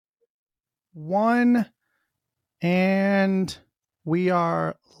1, and we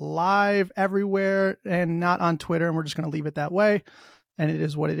are live everywhere and not on Twitter, and we're just going to leave it that way. And it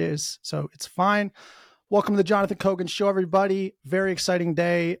is what it is, so it's fine. Welcome to the Jonathan Kogan Show, everybody. Very exciting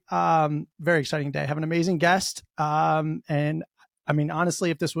day. Very exciting day. Have an amazing guest. And I mean,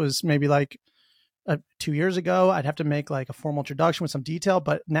 honestly, if this was maybe like 2 years ago, I'd have to make like a formal introduction with some detail,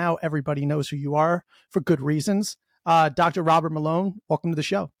 but now everybody knows who you are for good reasons. Dr. Robert Malone, welcome to the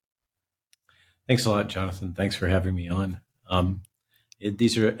show. Thanks a lot, Jonathan. Thanks for having me on.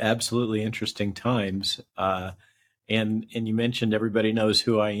 These are absolutely interesting times. And you mentioned everybody knows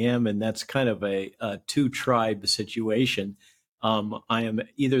who I am, and that's kind of a two-tribe situation. I am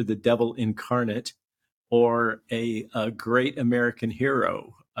either the devil incarnate or a great American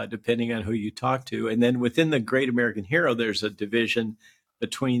hero, depending on who you talk to. And then within the great American hero, there's a division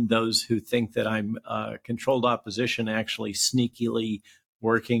between those who think that I'm controlled opposition, actually sneakily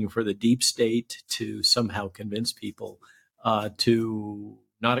working for the deep state to somehow convince people to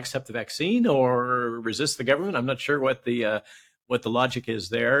not accept the vaccine or resist the government. I'm not sure what the logic is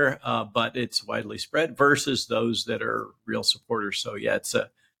there, but it's widely spread. Versus those that are real supporters. So yeah,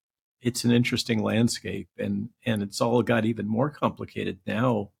 it's an interesting landscape, and it's all got even more complicated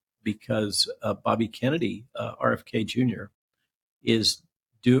now because Bobby Kennedy, RFK Jr., is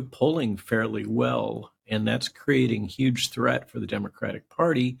polling fairly well, and that's creating huge threat for the Democratic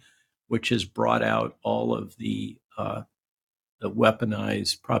Party, which has brought out all of the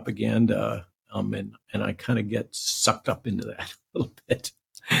weaponized propaganda, and I kind of get sucked up into that a little bit.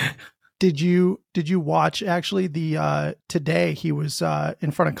 Did you watch actually the today he was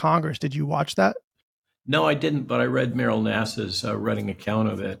in front of Congress? Did you watch that? No, I didn't, but I read Meryl Nass's running account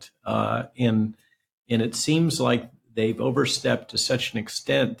of it, and it seems like they've overstepped to such an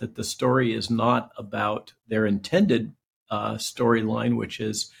extent that the story is not about their intended storyline, which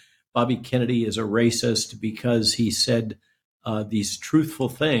is Bobby Kennedy is a racist because he said these truthful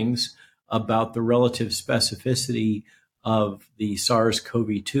things about the relative specificity of the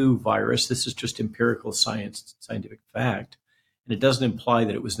SARS-CoV-2 virus. This is just empirical scientific fact. And it doesn't imply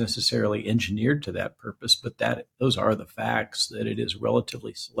that it was necessarily engineered to that purpose, but that those are the facts, that it is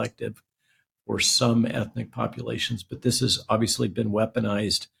relatively selective for some ethnic populations. But this has obviously been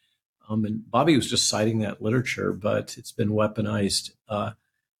weaponized. And Bobby was just citing that literature, but it's been weaponized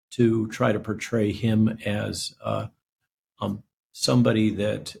to try to portray him as somebody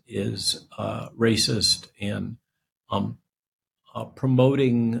that is racist and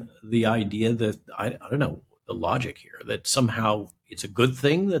promoting the idea that, I don't know the logic here, that somehow it's a good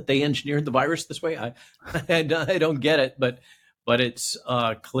thing that they engineered the virus this way. I don't get it, but it's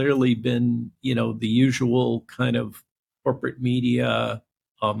clearly been, the usual kind of corporate media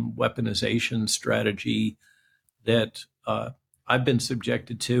weaponization strategy that I've been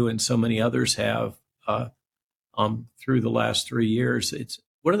subjected to, and so many others have through the last 3 years. It's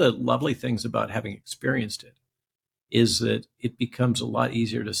one of the lovely things about having experienced it is that it becomes a lot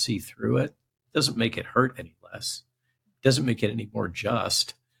easier to see through it. It doesn't make it hurt any less. It doesn't make it any more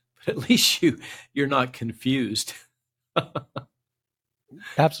just, but at least you're not confused.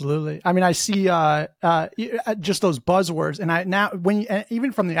 Absolutely. I mean, I see just those buzzwords, and I now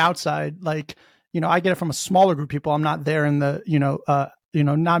even from the outside, like, I get it from a smaller group of people. I'm not there in the,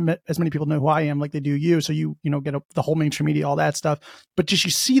 not as many people know who I am like they do you. So you get the whole mainstream media, all that stuff. But just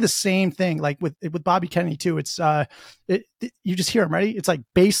you see the same thing, like with Bobby Kennedy too. It's you just hear them, right? It's like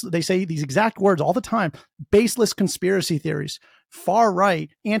they say these exact words all the time: baseless conspiracy theories, far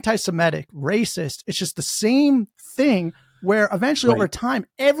right, anti-Semitic, racist. It's just the same thing. Where eventually, over time,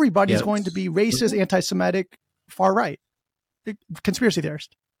 everybody's going to be racist, anti-Semitic, far right, conspiracy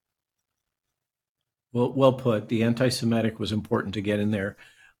theorist. Well put. The anti-Semitic was important to get in there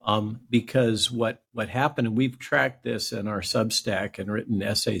because what happened, and we've tracked this in our Substack and written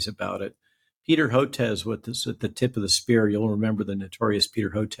essays about it. Peter Hotez was at the tip of the spear. You'll remember the notorious Peter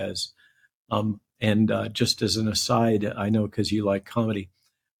Hotez. And just as an aside, I know because you like comedy,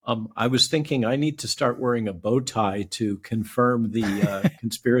 I was thinking I need to start wearing a bow tie to confirm the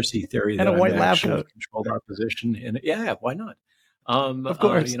conspiracy theory and that a white I'm lab actually coat. Controlled opposition. And yeah, why not? Of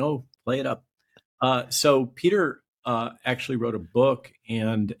course. Play it up. So Peter actually wrote a book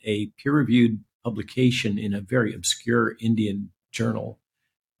and a peer-reviewed publication in a very obscure Indian journal,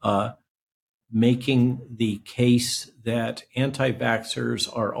 making the case that anti-vaxxers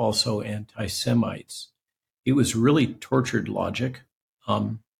are also anti-Semites. It was really tortured logic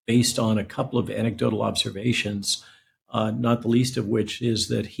based on a couple of anecdotal observations, not the least of which is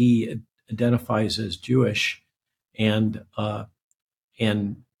that he identifies as Jewish, and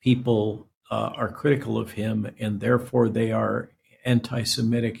people are critical of him, and therefore they are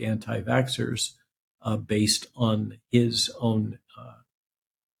anti-Semitic anti-vaxxers based on his own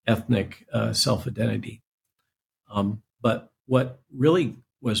ethnic self-identity. But what really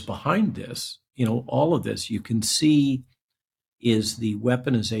was behind this, all of this, you can see is the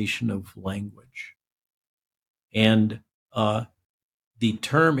weaponization of language. And the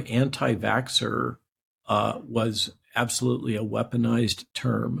term anti-vaxxer was absolutely a weaponized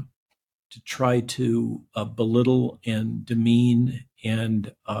term to try to belittle and demean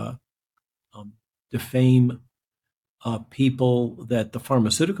and defame people that the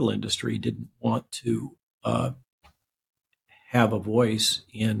pharmaceutical industry didn't want to have a voice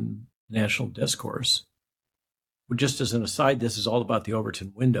in national discourse. Well, just as an aside, this is all about the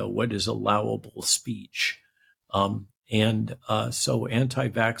Overton window. What is allowable speech? So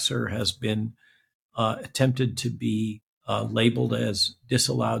anti-vaxxer has been attempted to be labeled as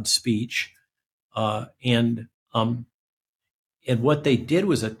disallowed speech. And what they did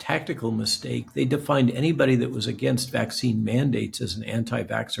was a tactical mistake. They defined anybody that was against vaccine mandates as an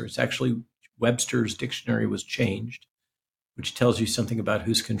anti-vaxxer. It's actually Webster's dictionary was changed, which tells you something about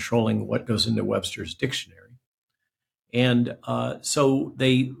who's controlling what goes into Webster's dictionary. And so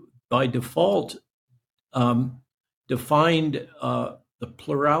they, by default, defined the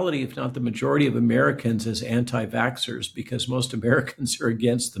plurality, if not the majority of Americans as anti-vaxxers, because most Americans are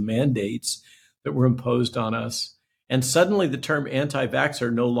against the mandates that were imposed on us. And suddenly the term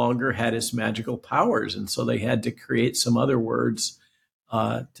anti-vaxxer no longer had its magical powers. And so they had to create some other words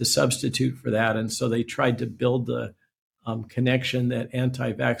to substitute for that. And so they tried to build the connection that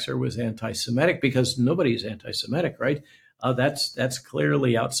anti-vaxxer was anti-Semitic, because nobody is anti-Semitic, right? That's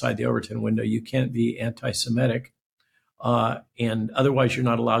clearly outside the Overton window. You can't be anti-Semitic. And otherwise you're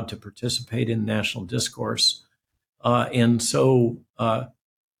not allowed to participate in national discourse. And so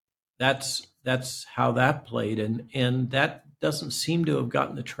that's how that played. And that doesn't seem to have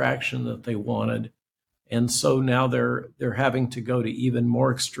gotten the traction that they wanted. And so now they're having to go to even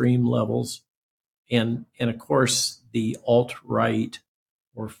more extreme levels. And of course, the alt-right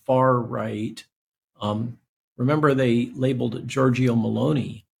or far right, remember they labeled Giorgio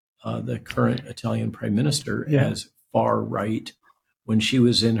Malone, the current Italian prime minister, as far right when she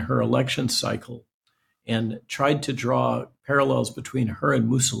was in her election cycle, and tried to draw parallels between her and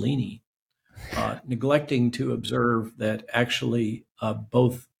Mussolini, neglecting to observe that actually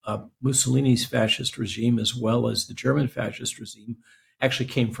both Mussolini's fascist regime as well as the German fascist regime actually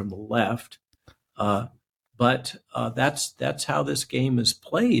came from the left. But that's how this game is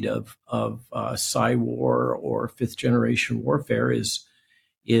played of Psy-war or fifth generation warfare is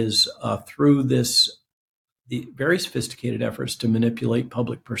through the very sophisticated efforts to manipulate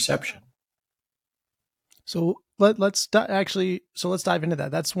public perception. So let's dive into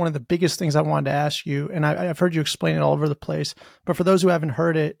that. That's one of the biggest things I wanted to ask you, and I've heard you explain it all over the place. But for those who haven't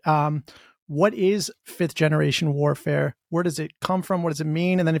heard it, what is fifth generation warfare? Where does it come from? What does it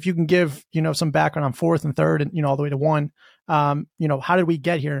mean? And then if you can give, some background on fourth and third and, all the way to one, how did we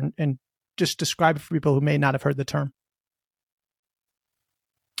get here? And just describe it for people who may not have heard the term.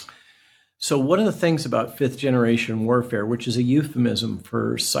 So one of the things about fifth generation warfare, which is a euphemism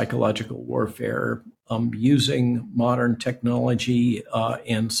for psychological warfare, using modern technology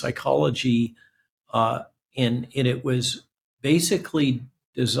and psychology, and it was basically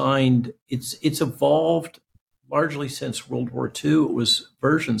designed, it's evolved largely since World War II. It was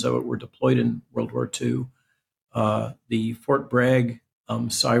versions of it were deployed in World War II. The Fort Bragg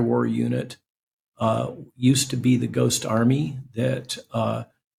Psy-war unit used to be the Ghost Army that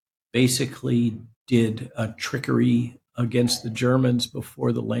basically did trickery against the Germans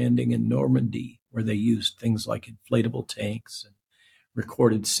before the landing in Normandy, where they used things like inflatable tanks and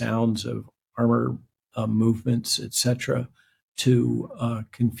recorded sounds of armor movements, etc., to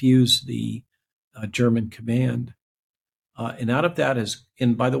confuse the German command. And out of that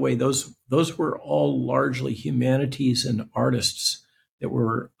and by the way, those were all largely humanities and artists that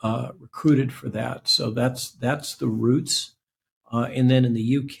were recruited for that. So that's the roots. And then in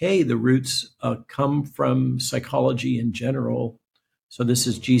the UK, the roots come from psychology in general. So this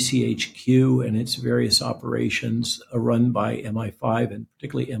is GCHQ and its various operations run by MI5 and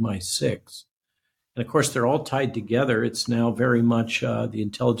particularly MI6. And of course, they're all tied together. It's now very much the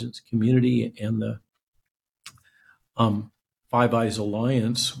intelligence community and the Five Eyes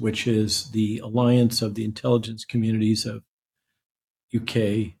Alliance, which is the alliance of the intelligence communities of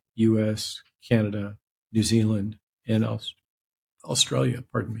UK, US, Canada, New Zealand, and Australia,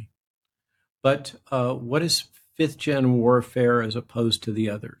 pardon me. But what is fifth gen warfare as opposed to the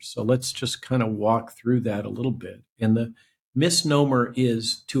others? So let's just kind of walk through that a little bit. And the misnomer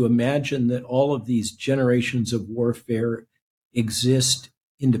is to imagine that all of these generations of warfare exist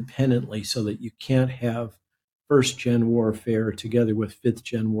independently, so that you can't have first gen warfare together with fifth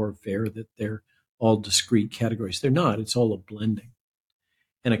gen warfare, that they're all discrete categories. They're not. It's all a blending.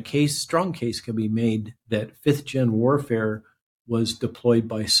 And strong case can be made that fifth gen warfare was deployed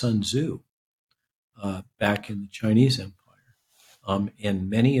by Sun Tzu back in the Chinese Empire. And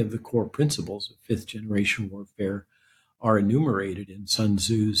many of the core principles of fifth generation warfare are enumerated in Sun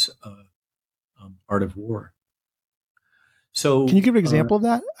Tzu's Art of War. So, can you give an example of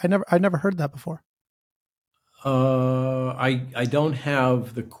that? I never heard that before. I don't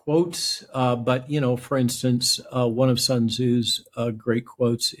have the quotes, but for instance, one of Sun Tzu's great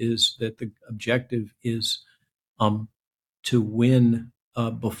quotes is that the objective is to win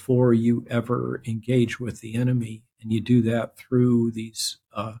before you ever engage with the enemy, and you do that through these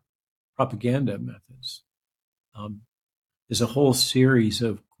propaganda methods. There's a whole series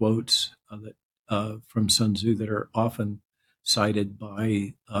of quotes from Sun Tzu that are often cited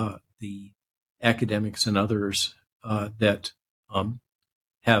by the academics and others that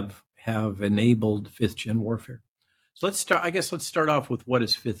have enabled fifth gen warfare. So let's start off with what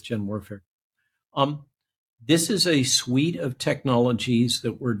is fifth gen warfare. This is a suite of technologies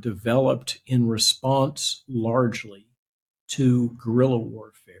that were developed in response largely to guerrilla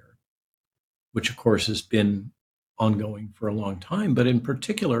warfare, which of course has been ongoing for a long time. But in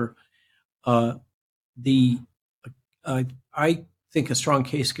particular, I think a strong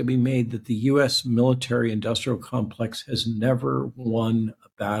case can be made that the U.S. military-industrial complex has never won a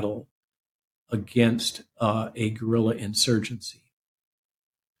battle against a guerrilla insurgency.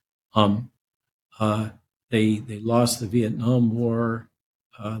 They lost the Vietnam War,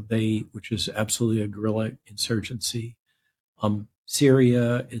 which is absolutely a guerrilla insurgency.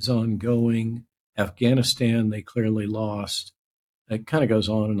 Syria is ongoing. Afghanistan, they clearly lost. It kind of goes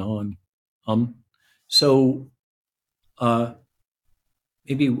on and on.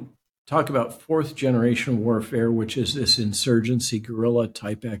 Maybe talk about fourth generation warfare, which is this insurgency guerrilla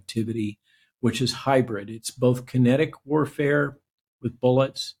type activity, which is hybrid. It's both kinetic warfare with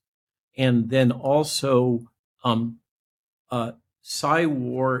bullets, and then also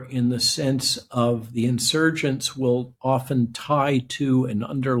Psy-war, in the sense of the insurgents will often tie to an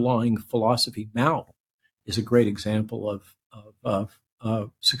underlying philosophy. Mao is a great example of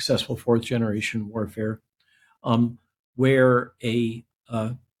successful fourth generation warfare, where a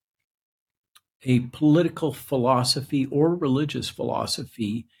political philosophy or religious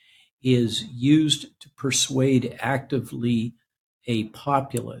philosophy is used to persuade actively a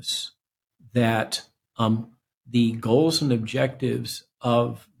populace that the goals and objectives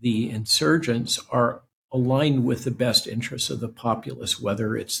of the insurgents are aligned with the best interests of the populace,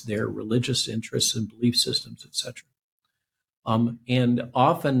 whether it's their religious interests and belief systems, etc. And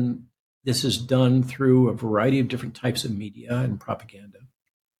often this is done through a variety of different types of media and propaganda.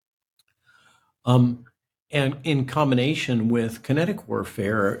 And in combination with kinetic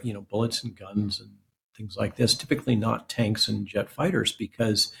warfare, bullets and guns and things like this, typically not tanks and jet fighters,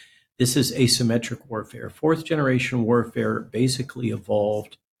 because this is asymmetric warfare. Fourth generation warfare basically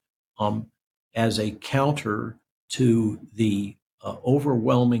evolved as a counter to the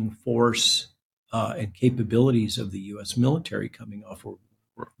overwhelming force and capabilities of the U.S. military coming off of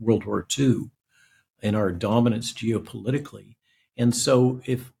World War II and our dominance geopolitically. And so,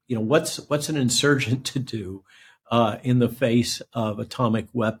 what's an insurgent to do in the face of atomic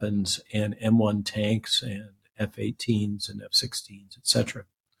weapons and M1 tanks and F-18s and F-16s, etc.,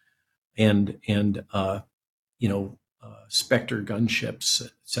 and Spectre gunships,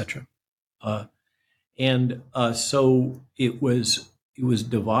 etc. So it was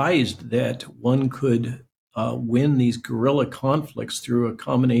devised that one could win these guerrilla conflicts through a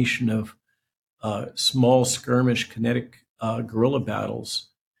combination of small skirmish kinetic guerrilla battles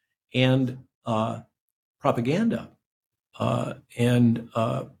and propaganda, and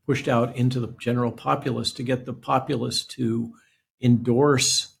pushed out into the general populace to get the populace to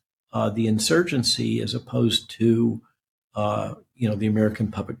endorse the insurgency, as opposed to the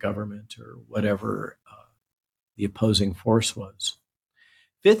American puppet government or whatever the opposing force was.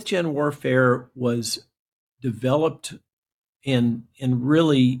 Fifth gen warfare was developed and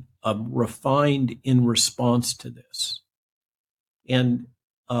really refined in response to this. And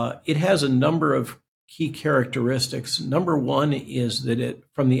it has a number of key characteristics. Number one is that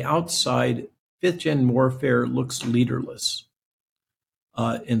from the outside, fifth gen warfare looks leaderless.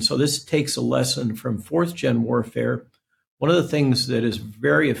 And so this takes a lesson from fourth gen warfare. One of the things that is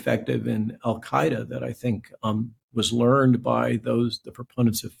very effective in Al-Qaeda that I think was learned by the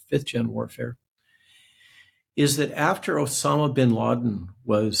proponents of fifth gen warfare is that after Osama bin Laden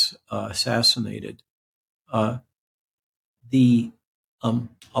was assassinated, the Al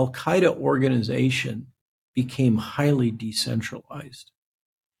Qaeda organization became highly decentralized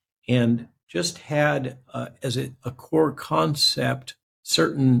and just had as a core concept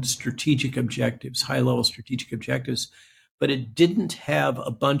certain strategic objectives, high level strategic objectives, but it didn't have a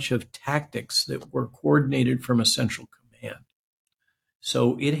bunch of tactics that were coordinated from a central command.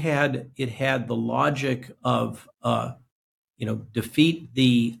 So it had the logic of defeat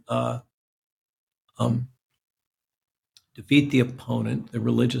the opponent, the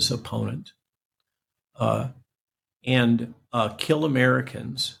religious opponent, uh, and kill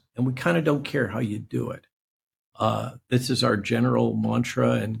Americans, and we kind of don't care how you do it. This is our general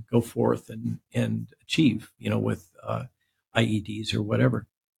mantra, and go forth and achieve, with IEDs or whatever.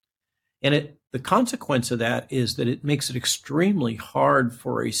 And the consequence of that is that it makes it extremely hard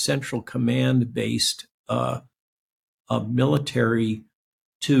for a central command-based military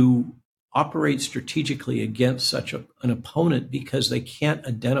to operate strategically against such an opponent because they can't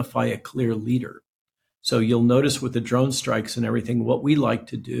identify a clear leader. So you'll notice with the drone strikes and everything, what we like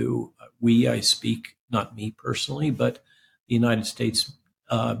to do, I speak, not me personally, but the United States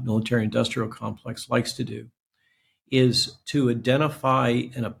military industrial complex likes to do, is to identify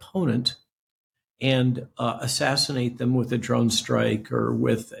an opponent and assassinate them with a drone strike or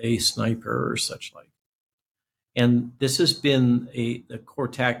with a sniper or such like. And this has been the core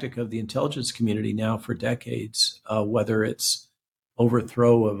tactic of the intelligence community now for decades, whether it's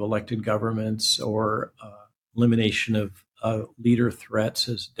overthrow of elected governments or elimination of leader threats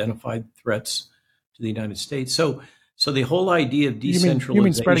as identified threats to the United States. So the whole idea of decentralization. You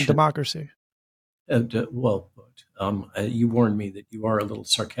mean spreading democracy? You warned me that you are a little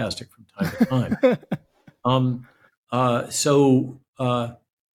sarcastic from time to time.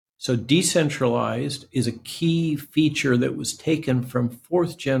 So decentralized is a key feature that was taken from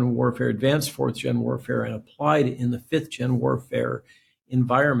fourth gen warfare, advanced fourth gen warfare, and applied in the fifth gen warfare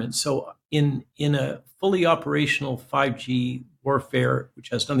environment. So in a fully operational 5G warfare, which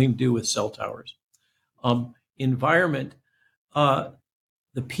has nothing to do with cell towers, environment, the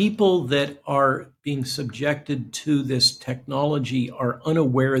people that are being subjected to this technology are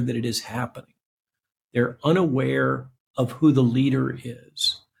unaware that it is happening. They're unaware of who the leader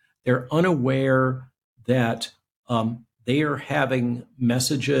is. They're unaware that they are having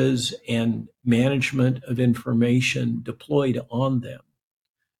messages and management of information deployed on them.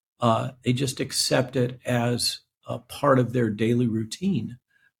 They just accept it as a part of their daily routine,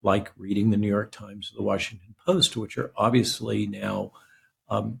 like reading the New York Times or the Washington Post, which are obviously now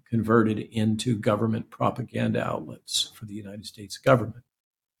converted into government propaganda outlets for the United States government.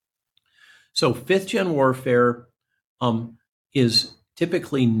 So fifth gen warfare is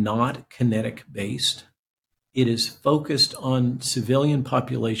typically not kinetic based. It is focused on civilian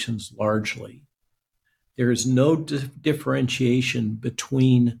populations largely. There is no differentiation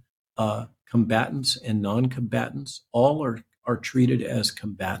between combatants and non-combatants. All are treated as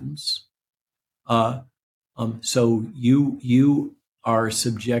combatants. So you are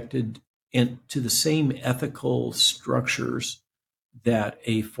subjected to the same ethical structures that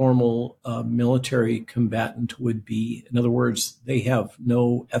a formal military combatant would be. In other words, they have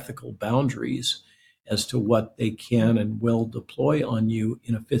no ethical boundaries as to what they can and will deploy on you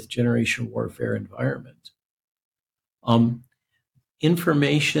in a fifth generation warfare environment.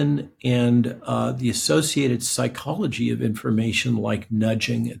 Information and the associated psychology of information like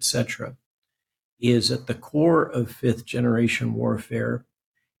nudging, etc., is at the core of fifth generation warfare.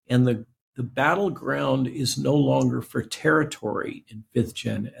 And the battleground is no longer for territory in fifth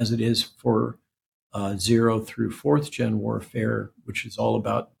gen as it is for 0 through fourth gen warfare, which is all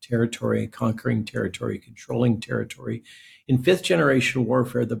about territory, conquering territory, controlling territory. In fifth generation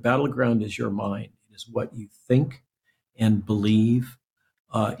warfare, the battleground is your mind. It is what you think and believe.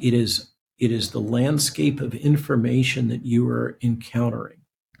 It is the landscape of information that you are encountering.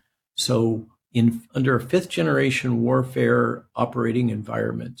 So under a fifth generation warfare operating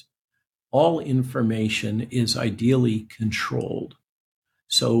environment, all information is ideally controlled.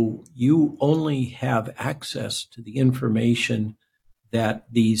 So you only have access to the information that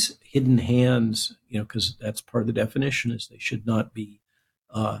these hidden hands, because that's part of the definition, is they should not be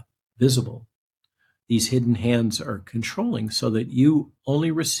visible. These hidden hands are controlling so that you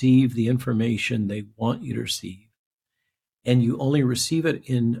only receive the information they want you to receive. And you only receive it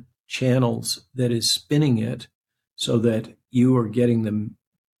in channels that is spinning it so that you are getting them,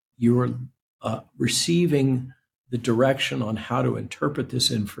 you are receiving the direction on how to interpret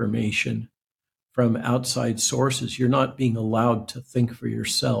this information from outside sources. You're not being allowed to think for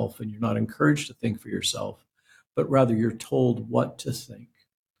yourself, and you're not encouraged to think for yourself, but rather you're told what to think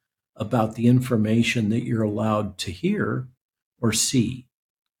about the information that you're allowed to hear or C.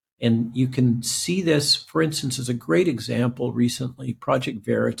 And you can see this, for instance, as a great example recently, Project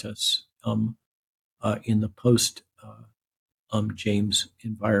Veritas in the post James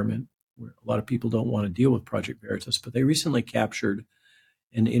environment, where a lot of people don't want to deal with Project Veritas, but they recently captured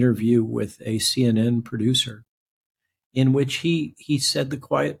an interview with a CNN producer in which he said the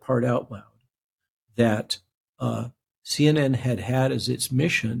quiet part out loud, that CNN had as its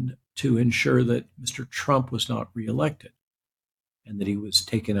mission to ensure that Mr. Trump was not reelected and that he was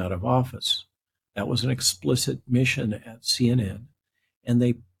taken out of office. That was an explicit mission at CNN. And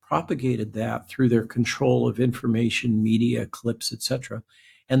they propagated that through their control of information, media, clips, etc.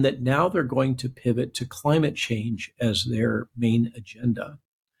 And that now they're going to pivot to climate change as their main agenda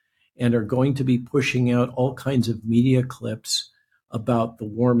and are going to be pushing out all kinds of media clips about the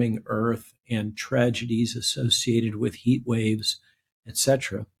warming earth and tragedies associated with heat waves,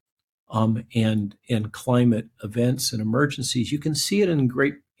 etc., and climate events and emergencies. You can see it in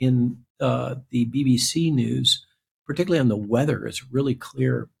the BBC News, particularly on the weather. It's really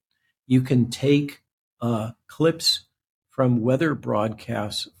clear. You can take clips from weather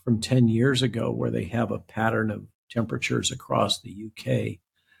broadcasts from 10 years ago where they have a pattern of temperatures across the UK.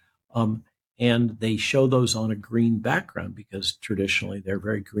 And they show those on a green background because traditionally they're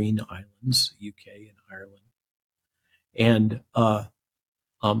very green islands, UK and Ireland. And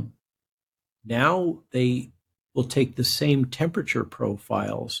now they will take the same temperature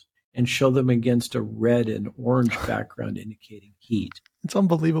profiles and show them against a red and orange background indicating heat. It's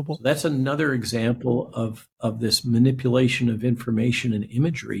unbelievable. So that's another example of this manipulation of information and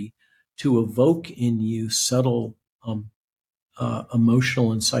imagery to evoke in you subtle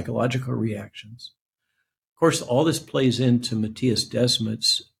emotional and psychological reactions. Of course, all this plays into Matthias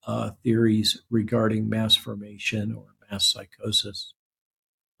Desmet's theories regarding mass formation or mass psychosis,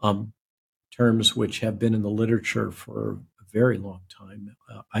 terms which have been in the literature for a very long time.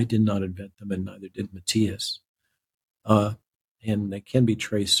 I did not invent them, and neither did Matthias. And they can be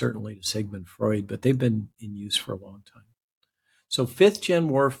traced certainly to Sigmund Freud, but they've been in use for a long time. So fifth-gen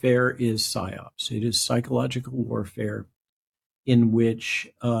warfare is psyops. It is psychological warfare in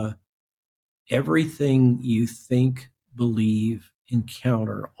which everything you think, believe,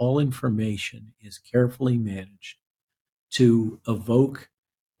 encounter, all information is carefully managed to evoke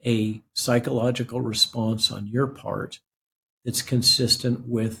a psychological response on your part that's consistent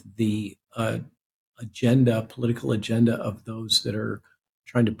with the political agenda of those that are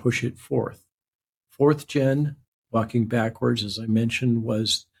trying to push it forth. Fourth gen, walking backwards, as I mentioned,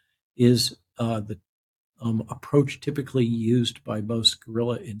 is the approach typically used by most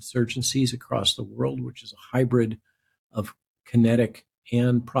guerrilla insurgencies across the world, which is a hybrid of kinetic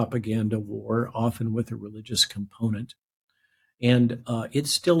and propaganda war, often with a religious component. And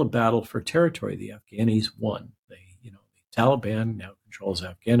it's still a battle for territory. The Afghanis won. The Taliban now controls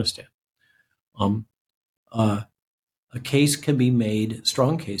Afghanistan. A case can be made,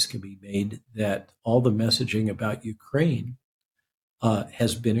 strong case can be made, that all the messaging about Ukraine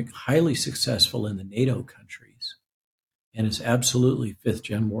has been highly successful in the NATO countries and is absolutely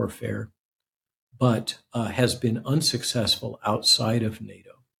fifth-gen warfare, but has been unsuccessful outside of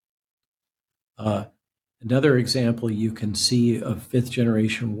NATO. Another example you can see of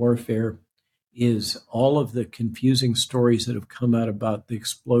fifth-generation warfare is all of the confusing stories that have come out about the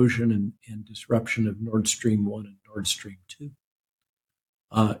explosion and disruption of Nord Stream 1 and Nord Stream 2.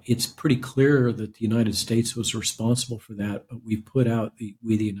 It's pretty clear that the United States was responsible for that, but we've put out, the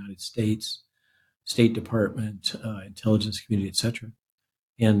United States, State Department, intelligence community, etc.,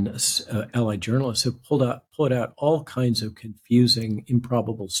 and allied journalists have put out all kinds of confusing,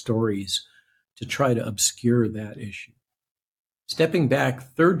 improbable stories to try to obscure that issue. Stepping back,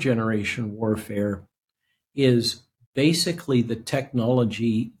 third-generation warfare is basically the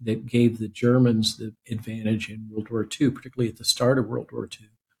technology that gave the Germans the advantage in World War II, particularly at the start of World War II.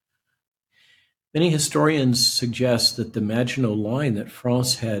 Many historians suggest that the Maginot Line that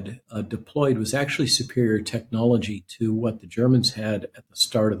France had deployed was actually superior technology to what the Germans had at the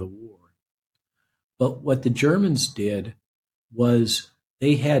start of the war. But what the Germans did was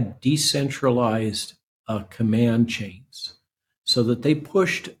they had decentralized command chains so that they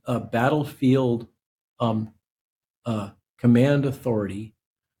pushed a battlefield command authority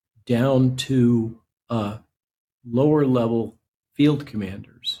down to lower level field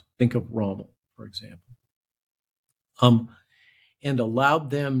commanders. Think of Rommel, for example, and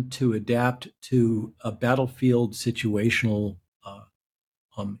allowed them to adapt to battlefield situational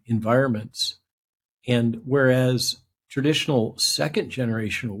environments. And whereas traditional second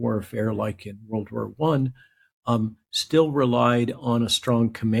generation warfare, like in World War I, still relied on a strong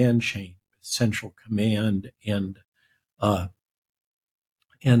command chain, central command and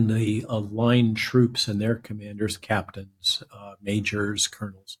and the line troops and their commanders, captains, majors,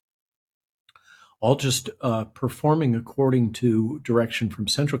 colonels, all just performing according to direction from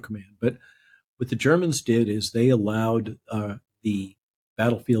Central Command. But what the Germans did is they allowed the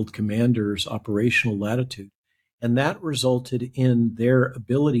battlefield commanders operational latitude, and that resulted in their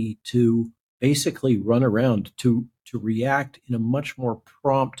ability to basically run around to react in a much more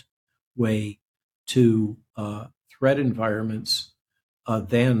prompt way to threat environments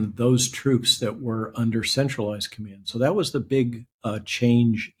than those troops that were under centralized command. So that was the big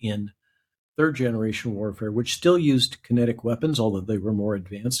change in third generation warfare, which still used kinetic weapons, although they were more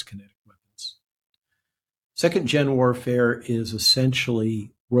advanced kinetic weapons. Second gen warfare is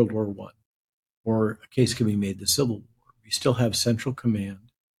essentially World War I, or a case can be made the Civil War. We still have central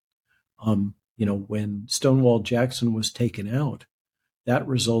command. When Stonewall Jackson was taken out, that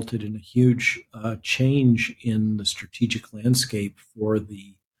resulted in a huge change in the strategic landscape for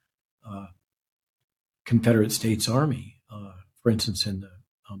the Confederate States Army, for instance, in the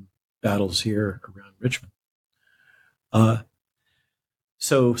battles here around Richmond.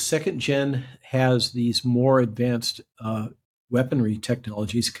 So second gen has these more advanced weaponry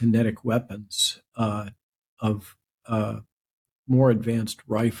technologies, kinetic weapons, of more advanced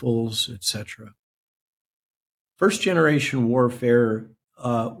rifles, etc. First generation warfare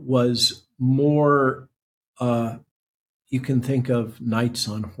was more, you can think of knights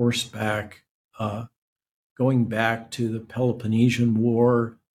on horseback, going back to the Peloponnesian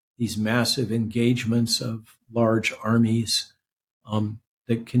War, these massive engagements of large armies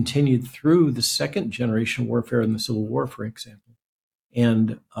that continued through the second generation warfare in the Civil War, for example,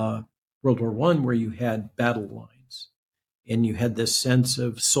 and World War I, where you had battle lines and you had this sense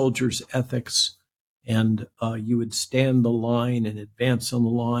of soldiers' ethics, and you would stand the line and advance on the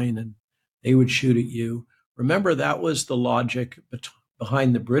line, and they would shoot at you. Remember, that was the logic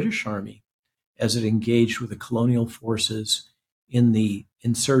behind the British Army as it engaged with the colonial forces in the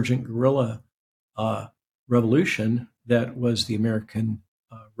insurgent guerrilla revolution that was the American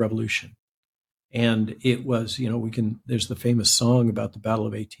Revolution. And it was, there's the famous song about the Battle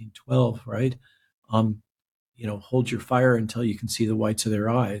of 1812, right? Hold your fire until you can see the whites of their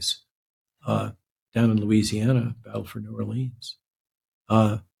eyes. Down in Louisiana, Battle for New Orleans.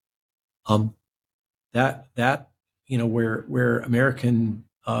 Where American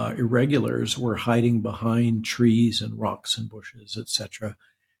irregulars were hiding behind trees and rocks and bushes, etc.,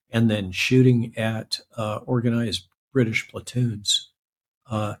 and then shooting at organized British platoons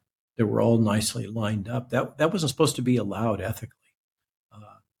that were all nicely lined up. That wasn't supposed to be allowed ethically.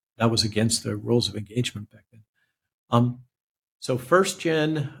 That was against the rules of engagement back then. So first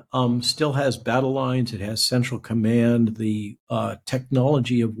gen still has battle lines. It has central command. The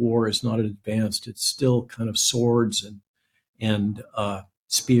technology of war is not advanced. It's still kind of swords and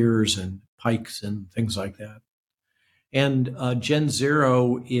spears and pikes and things like that. And Gen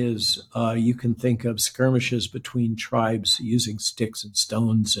Zero is, you can think of skirmishes between tribes using sticks and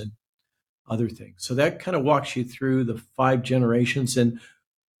stones and other things. So that kind of walks you through the 5 generations. And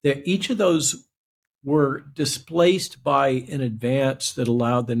each of those were displaced by an advance that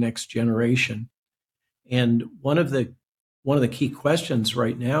allowed the next generation. And one of the key questions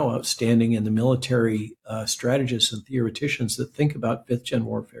right now outstanding in the military strategists and theoreticians that think about 5th gen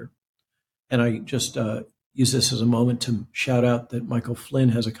warfare, and I just use this as a moment to shout out that Michael Flynn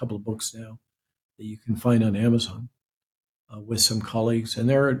has a couple of books now that you can find on Amazon with some colleagues. And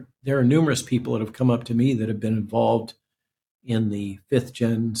there are numerous people that have come up to me that have been involved in the 5th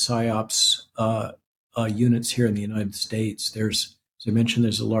gen PSYOPs units here in the United States. There's, as I mentioned,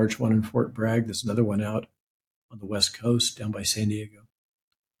 there's a large one in Fort Bragg. There's another one out on the West Coast down by San Diego.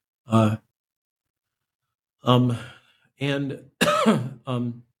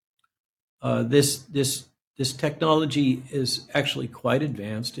 This technology is actually quite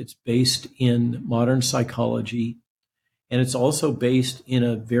advanced. It's based in modern psychology, and it's also based in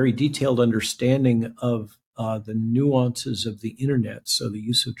a very detailed understanding of the nuances of the internet, so the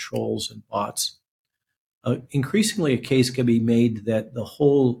use of trolls and bots. Increasingly, a case can be made that the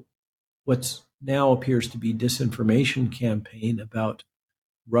whole, what's now appears to be disinformation campaign about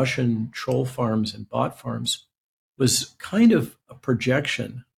Russian troll farms and bot farms was kind of a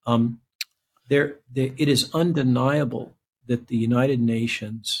projection. It is undeniable that the United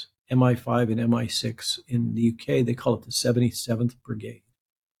Nations, MI5 and MI6 in the UK, they call it the 77th Brigade.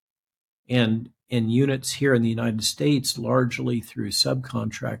 And units here in the United States, largely through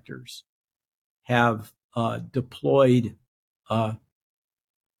subcontractors, have deployed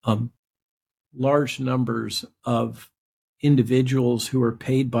large numbers of individuals who are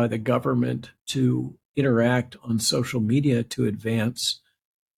paid by the government to interact on social media to advance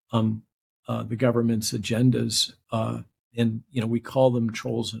the government's agendas. And we call them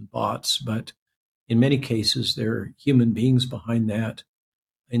trolls and bots, but in many cases, there are human beings behind that.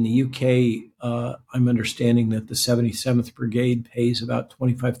 In the UK, I'm understanding that the 77th Brigade pays about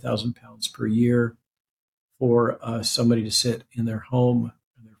 £25,000 per year for somebody to sit in their home,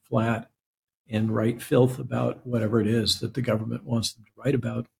 in their flat, and write filth about whatever it is that the government wants them to write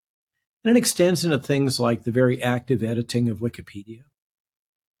about. And it extends into things like the very active editing of Wikipedia,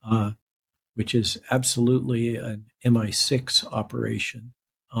 which is absolutely an MI6 operation.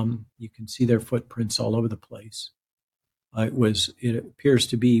 You can see their footprints all over the place. It appears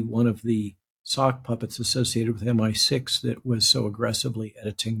to be one of the sock puppets associated with MI6 that was so aggressively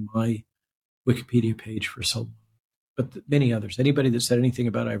editing my Wikipedia page for so long. But many others. Anybody that said anything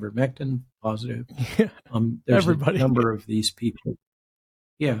about ivermectin, positive. Yeah. There's Everybody. a number of these people.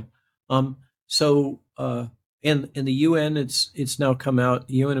 Yeah. And in the UN, it's now come out.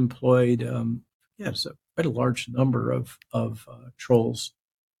 The UN employed, it's quite a large number of trolls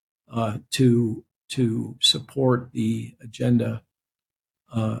to support the agenda,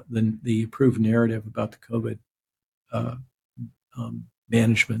 the approved narrative about the COVID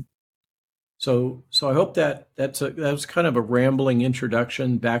management. So I hope that was kind of a rambling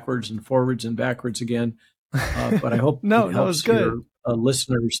introduction, backwards and forwards and backwards again. But I hope it helps your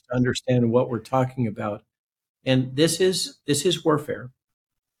listeners to understand what we're talking about. And this is warfare.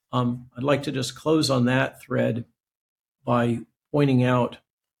 I'd like to just close on that thread by pointing out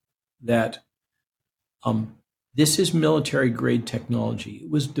that this is military grade technology. It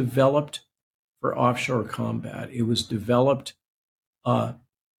was developed for offshore combat. It was developed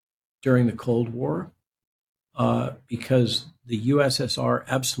during the Cold War because the USSR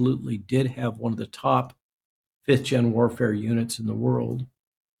absolutely did have one of the top fifth-gen warfare units in the world.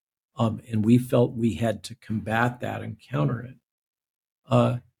 And we felt we had to combat that and counter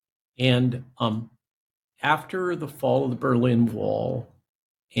it. And after the fall of the Berlin Wall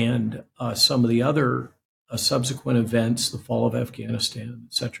and some of the other subsequent events, the fall of Afghanistan,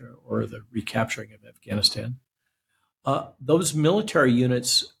 et cetera, or the recapturing of Afghanistan, those military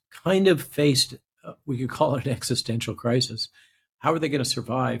units kind of faced, we could call it an existential crisis. How are they going to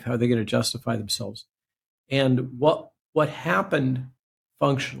survive? How are they going to justify themselves? And what happened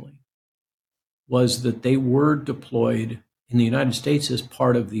functionally was that they were deployed in the United States as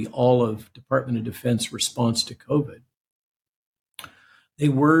part of the Olive Department of Defense response to COVID. They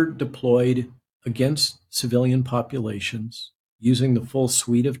were deployed against civilian populations using the full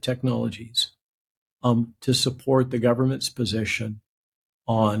suite of technologies to support the government's position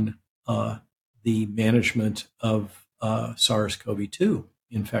on the management of SARS-CoV-2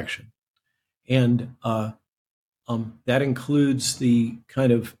 infection. And that includes the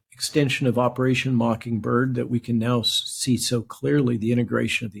kind of extension of Operation Mockingbird that we can now see so clearly, the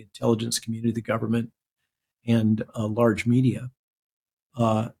integration of the intelligence community, the government, and large media.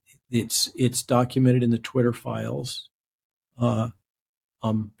 It's documented in the Twitter files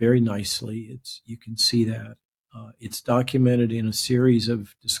very nicely. You can see that. It's documented in a series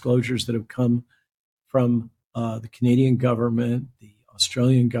of disclosures that have come from the Canadian government, the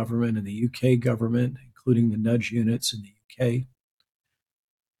Australian government, and the UK government, including the nudge units in the UK.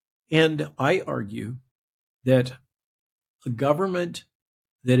 And I argue that a government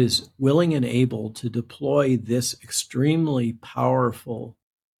that is willing and able to deploy this extremely powerful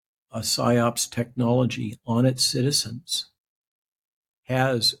PSYOPs technology on its citizens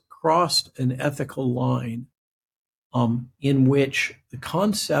has crossed an ethical line in which the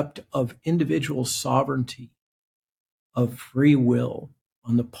concept of individual sovereignty, of free will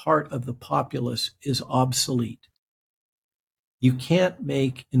on the part of the populace is obsolete. You can't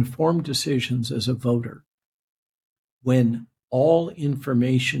make informed decisions as a voter when all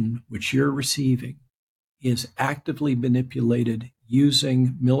information which you're receiving is actively manipulated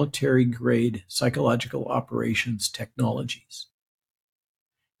using military-grade psychological operations technologies.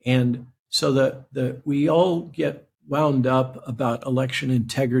 And so we all get wound up about election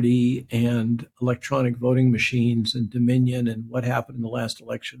integrity and electronic voting machines and Dominion and what happened in the last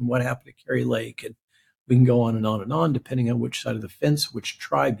election, what happened to Kerry Lake, and we can go on and on and on, depending on which side of the fence, which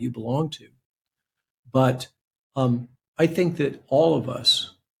tribe you belong to. But I think that all of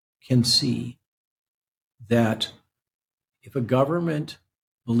us can see that if a government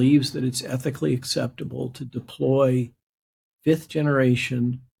believes that it's ethically acceptable to deploy fifth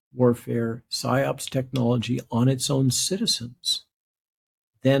generation warfare, PSYOPs technology on its own citizens,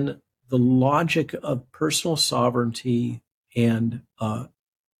 then the logic of personal sovereignty and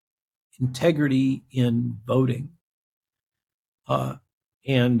integrity in voting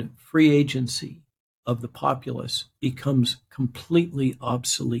and free agency of the populace becomes completely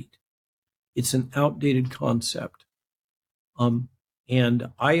obsolete. It's an outdated concept. And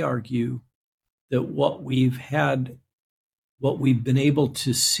I argue that what we've been able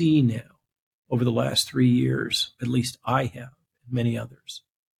to see now over the last 3 years, at least I have, and many others.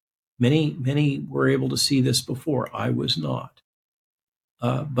 Many were able to see this before. I was not.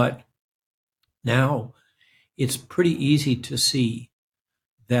 But now it's pretty easy to see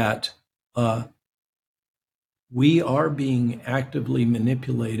that we are being actively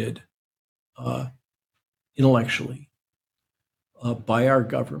manipulated intellectually by our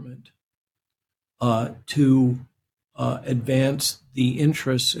government to advance the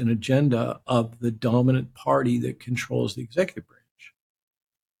interests and agenda of the dominant party that controls the executive branch.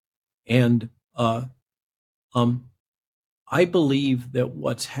 And I believe that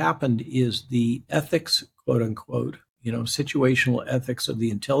what's happened is the ethics, quote unquote, situational ethics of the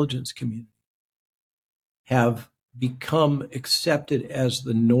intelligence community have become accepted as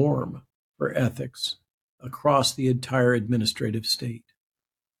the norm for ethics across the entire administrative state.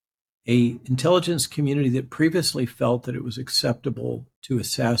 A intelligence community that previously felt that it was acceptable to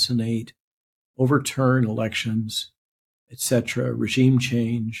assassinate, overturn elections, etc., regime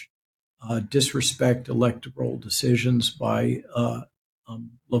change, disrespect electoral decisions by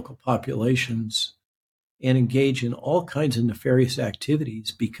local populations, and engage in all kinds of nefarious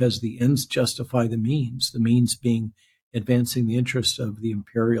activities because the ends justify the means being advancing the interests of the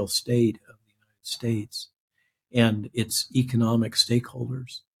imperial state of the United States and its economic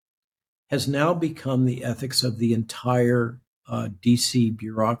stakeholders, has now become the ethics of the entire DC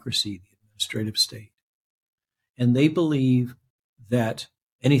bureaucracy, the administrative state. And they believe that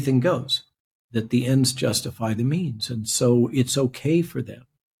anything goes, that the ends justify the means. And so it's okay for them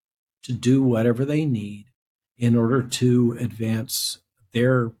to do whatever they need in order to advance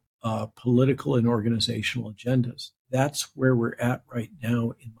their political and organizational agendas. That's where we're at right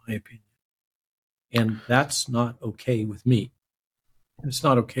now, in my opinion. And that's not okay with me. It's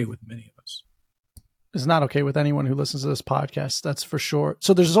not okay with many of us. It's not okay with anyone who listens to this podcast. That's for sure.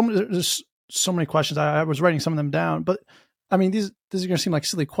 So there's so many questions. I was writing some of them down, but I mean, these are going to seem like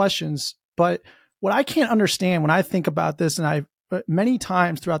silly questions, but what I can't understand when I think about this, and many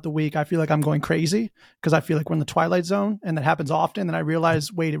times throughout the week, I feel like I'm going crazy because I feel like we're in the twilight zone, and that happens often. And I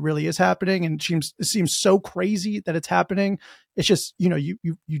realize, wait, it really is happening. And it seems so crazy that it's happening. It's just, you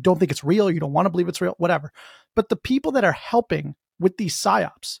don't think it's real. You don't want to believe it's real, whatever. But the people that are helping with these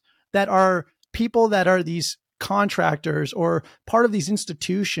psyops, that are people that are these contractors or part of these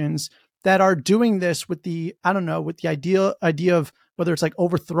institutions that are doing this with the idea of whether it's like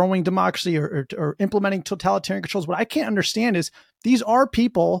overthrowing democracy or implementing totalitarian controls. What I can't understand is these are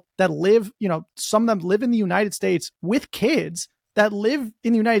people that live, some of them live in the United States with kids that live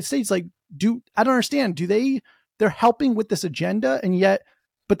in the United States. Like, I don't understand. They're helping with this agenda,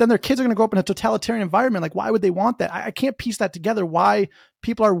 but then their kids are going to grow up in a totalitarian environment. Like, why would they want that? I can't piece that together. Why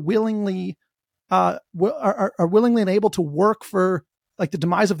people are willingly and able to work for like the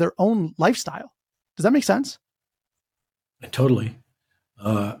demise of their own lifestyle. Does that make sense? Totally.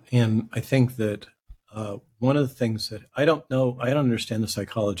 And I think that one of the things that I don't understand the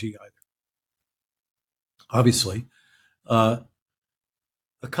psychology either. Obviously, a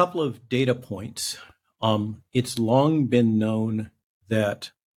couple of data points. It's long been known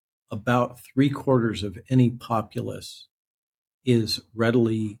that about 3/4 of any populace is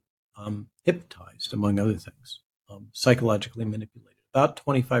readily hypnotized, among other things, psychologically manipulated. About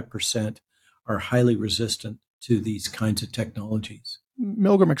 25% are highly resistant to these kinds of technologies.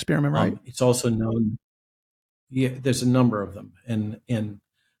 Milgram experiment, right? It's also known, there's a number of them. And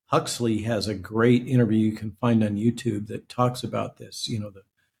Huxley has a great interview you can find on YouTube that talks about this,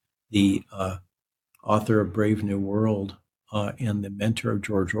 the author of Brave New World and the mentor of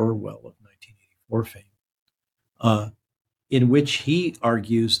George Orwell of 1984 fame, in which he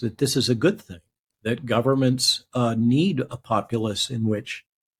argues that this is a good thing, that governments need a populace in which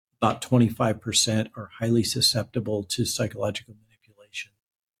about 25% are highly susceptible to psychological manipulation,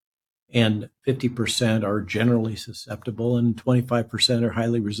 and 50% are generally susceptible, and 25% are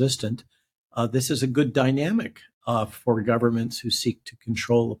highly resistant. This is a good dynamic for governments who seek to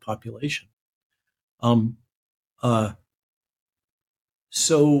control the population.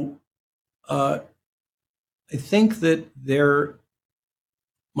 So I think that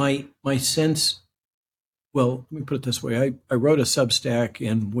my sense. Well, let me put it this way. I wrote a Substack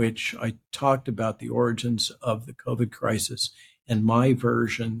in which I talked about the origins of the COVID crisis and my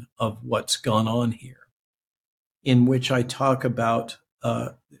version of what's gone on here, in which I talk about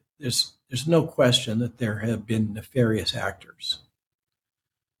there's no question that there have been nefarious actors.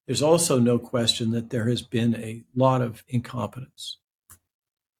 there's also no question that there has been a lot of incompetence.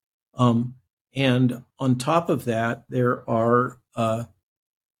 And on top of that, there are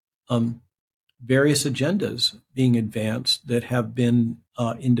various agendas being advanced that have been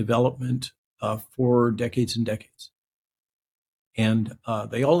in development for decades and decades. And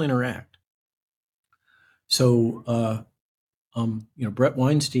they all interact. So, Brett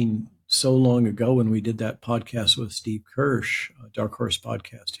Weinstein, so long ago when we did that podcast with Steve Kirsch, Dark Horse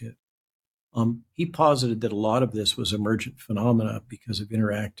podcast hit, he posited that a lot of this was emergent phenomena because of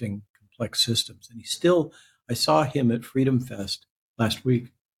interacting complex systems. And I saw him at Freedom Fest last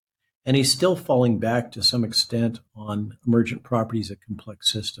week, and he's still falling back to some extent on emergent properties of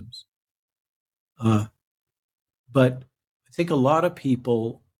complex systems. But I think a lot of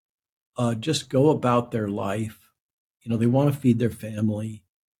people just go about their life. They want to feed their family.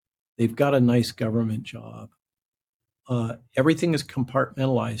 They've got a nice government job. Everything is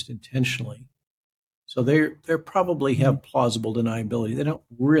compartmentalized intentionally. So they probably have plausible deniability. They don't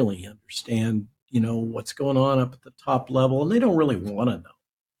really understand, what's going on up at the top level, and they don't really want to know.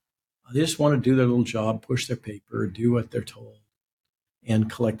 They just want to do their little job, push their paper, do what they're told, and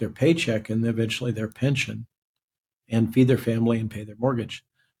collect their paycheck and eventually their pension, and feed their family and pay their mortgage.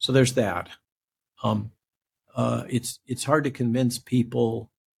 So there's that. It's hard to convince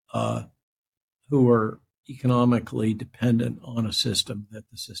people who are economically dependent on a system that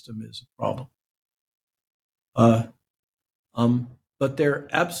the system is a problem. But there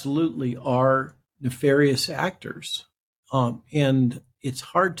absolutely are nefarious actors, and it's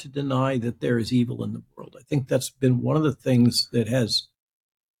hard to deny that there is evil in the world. I think that's been one of the things that has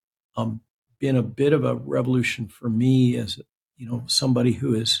been a bit of a revolution for me as somebody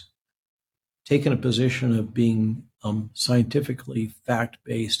who has taken a position of being scientifically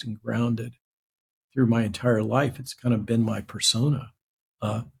fact-based and grounded through my entire life. It's kind of been my persona,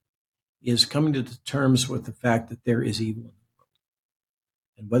 is coming to terms with the fact that there is evil in the world.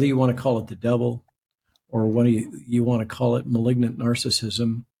 And whether you want to call it the devil, or whether you want to call it malignant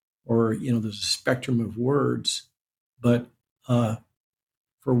narcissism, or, there's a spectrum of words, but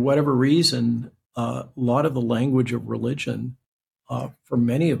for whatever reason, a lot of the language of religion, for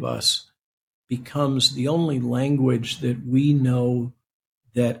many of us, becomes the only language that we know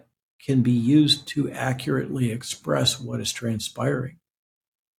that can be used to accurately express what is transpiring.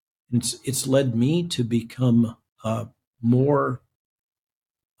 It's led me to become more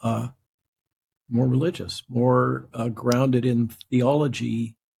religious, more grounded in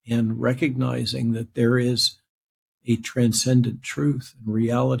theology, and recognizing that there is a transcendent truth and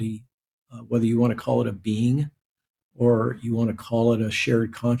reality, whether you want to call it a being or you want to call it a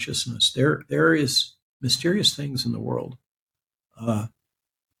shared consciousness. There is mysterious things in the world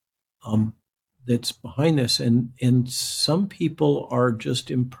that's behind this, and some people are just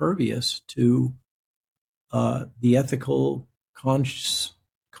impervious to the ethical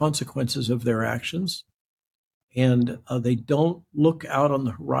consequences of their actions, and they don't look out on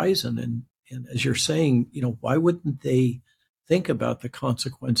the horizon. And as you're saying, why wouldn't they think about the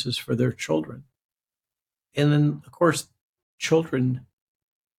consequences for their children? And then, of course, children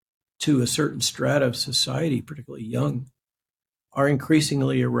to a certain strata of society, particularly young, are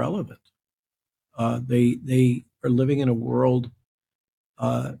increasingly irrelevant. They are living in a world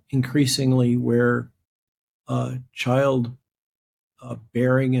increasingly where child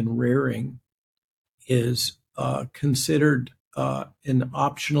bearing and rearing is considered an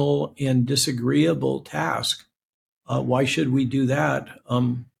optional and disagreeable task. Why should we do that?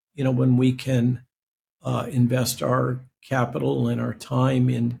 When we can invest our capital and our time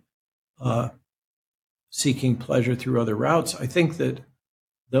in seeking pleasure through other routes. I think that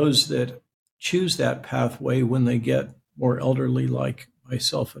those that choose that pathway when they get more elderly, like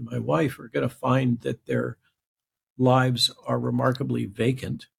myself and my wife, are going to find that their lives are remarkably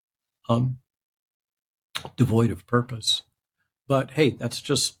vacant, devoid of purpose. But hey,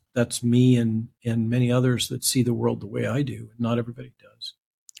 that's me and many others that see the world the way I do. Not everybody does.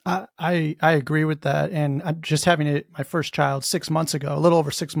 I agree with that. And I'm just having my first child 6 months ago, a little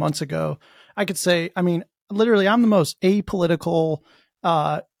over 6 months ago. I could say, literally, I'm the most apolitical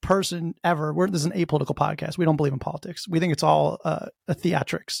person ever. This is an apolitical podcast. We don't believe in politics. We think it's all a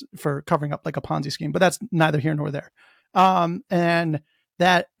theatrics for covering up like a Ponzi scheme, but that's neither here nor there. And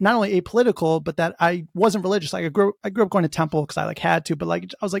that not only apolitical, but that I wasn't religious. Like I grew up going to temple because I had to, but I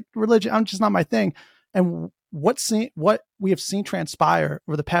was like, religion, I'm just not my thing. And what we have seen transpire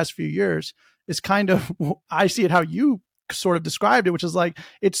over the past few years is kind of, I see it how you sort of described it, which is like,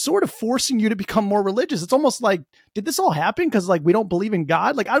 it's sort of forcing you to become more religious. It's almost like, did this all happen because like we don't believe in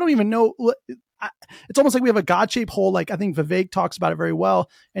God? Like, I don't even know. It's almost like we have a God-shaped hole. Like I think Vivek talks about it very well.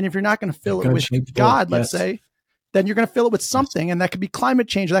 And if you're not going to fill it with God, let's say, then you're going to fill it with something. And that could be climate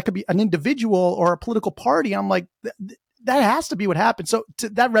change. Or that could be an individual or a political party. I'm like, that has to be what happened. So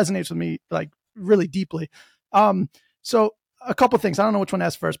that resonates with me like really deeply. So a couple of things. I don't know which one to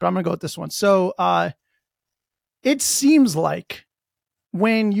ask first, but I'm going to go with this one. So it seems like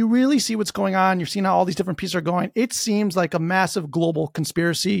when you really see what's going on, you're seeing how all these different pieces are going. It seems like a massive global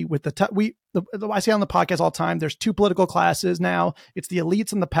conspiracy with I say on the podcast all the time, there's two political classes now. It's the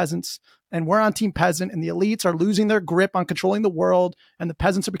elites and the peasants. And we're on team peasant, and the elites are losing their grip on controlling the world, and the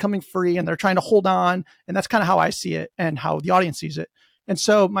peasants are becoming free, and they're trying to hold on. And that's kind of how I see it and how the audience sees it. And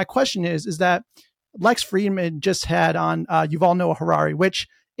so my question is that Lex Friedman just had on Yuval Noah Harari, which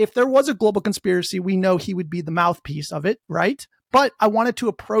if there was a global conspiracy, we know he would be the mouthpiece of it, right? But I wanted to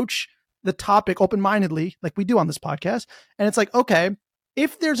approach the topic open-mindedly, like we do on this podcast. And it's like, okay,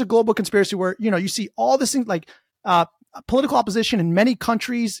 if there's a global conspiracy where, you see all this thing like political opposition in many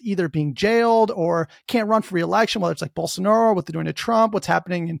countries either being jailed or can't run for re-election, whether it's like Bolsonaro, what they're doing to Trump, what's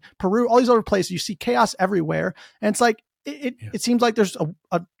happening in Peru, all these other places, you see chaos everywhere. And it's like, it seems like there's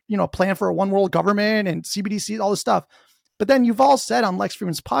a plan for a one world government and CBDC, all this stuff. But then you've all said on Lex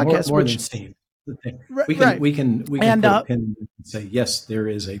Friedman's podcast, more than Steve. The thing. We can put a pin and say, yes, there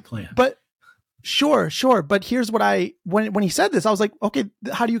is a plan. But sure. But here's what when he said this, I was like, okay,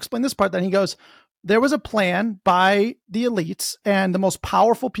 how do you explain this part? Then he goes, there was a plan by the elites and the most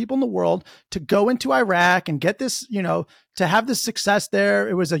powerful people in the world to go into Iraq and get this, to have this success there.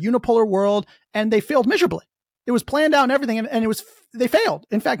 It was a unipolar world and they failed miserably. It was planned out and everything. And they failed.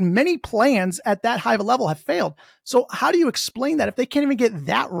 In fact, many plans at that high of a level have failed. So how do you explain that if they can't even get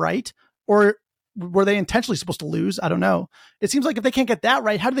that right? Or were they intentionally supposed to lose? I don't know. It seems like if they can't get that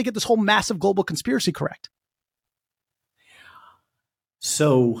right, how do they get this whole massive global conspiracy correct?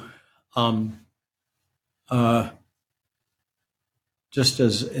 So, just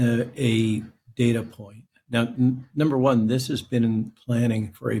as a data point. Now, number one, this has been in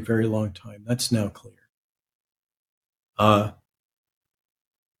planning for a very long time. That's now clear. A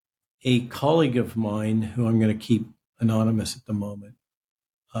colleague of mine, who I'm going to keep anonymous at the moment,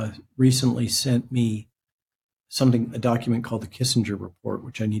 recently sent me a document called the Kissinger Report,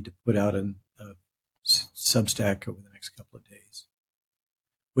 which I need to put out in Substack over the next couple of days,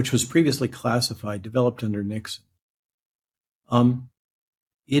 which was previously classified, developed under Nixon.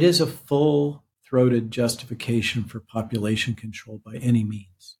 It is a full-throated justification for population control by any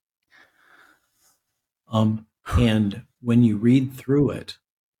means. And when you read through it,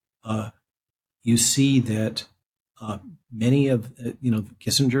 you see that many of,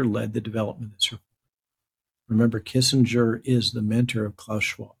 Kissinger led the development of this report. Remember, Kissinger is the mentor of Klaus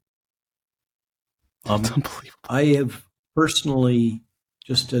Schwab. That's unbelievable. I have personally,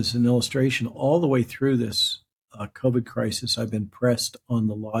 just as an illustration, all the way through this COVID crisis, I've been pressed on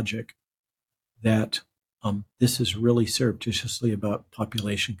the logic that this is really surreptitiously about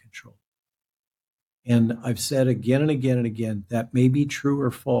population control. And I've said again and again and again, that may be true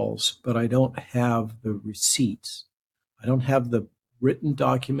or false, but I don't have the receipts. I don't have the written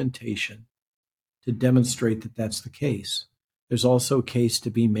documentation to demonstrate that that's the case. There's also a case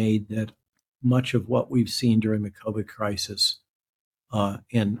to be made that much of what we've seen during the COVID crisis,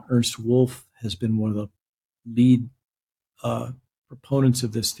 and Ernst Wolf has been one of the lead proponents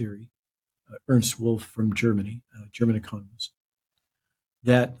of this theory, Ernst Wolf from Germany, German economist,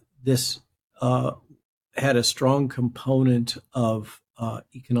 that this had a strong component of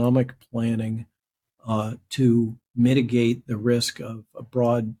economic planning to mitigate the risk of a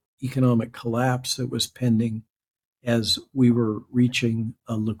broad economic collapse that was pending as we were reaching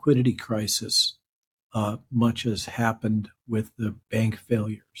a liquidity crisis, much as happened with the bank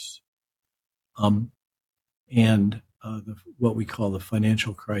failures and what we call the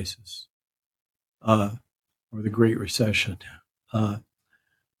financial crisis or the Great Recession.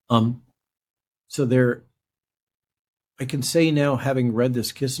 So I can say now, having read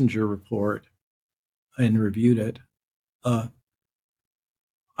this Kissinger report and reviewed it,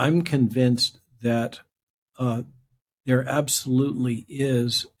 I'm convinced that there absolutely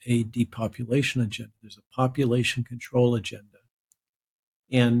is a depopulation agenda. There's a population control agenda.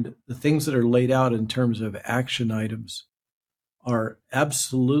 And the things that are laid out in terms of action items are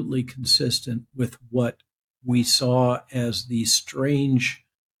absolutely consistent with what we saw as the strange,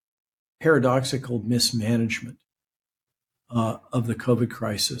 paradoxical mismanagement of the COVID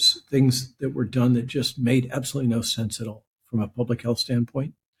crisis, things that were done that just made absolutely no sense at all from a public health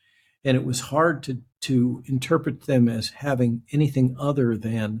standpoint. And it was hard to to interpret them as having anything other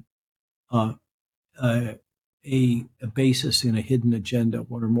than uh, a, a basis in a hidden agenda,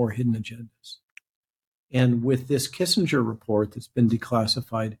 one or more hidden agendas. And with this Kissinger report that's been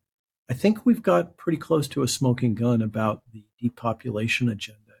declassified, I think we've got pretty close to a smoking gun about the depopulation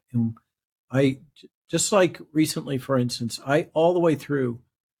agenda. And I, just like recently, for instance, all the way through,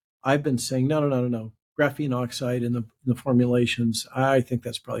 I've been saying, no. Graphene oxide in the formulations, I think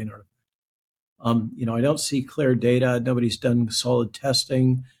that's probably an artifact. I don't see clear data. Nobody's done solid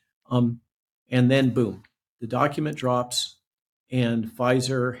testing. And then, boom, the document drops, and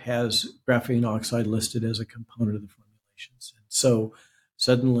Pfizer has graphene oxide listed as a component of the formulations. And so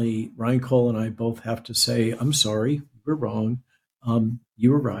suddenly, Ryan Cole and I both have to say, I'm sorry, we're wrong.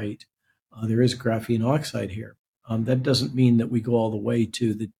 You were right. There is graphene oxide here. That doesn't mean that we go all the way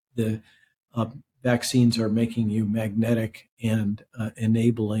to the vaccines are making you magnetic and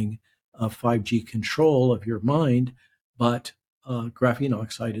enabling 5G control of your mind, but graphene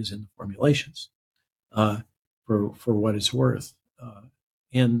oxide is in the formulations for what it's worth.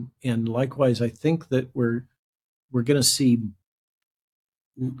 And likewise, I think that we're going to see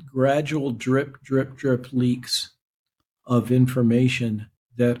gradual drip leaks of information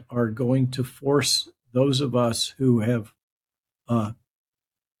that are going to force those of us who have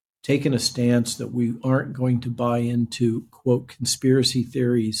taken a stance that we aren't going to buy into, quote, conspiracy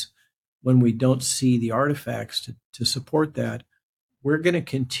theories when we don't see the artifacts to support that. We're going to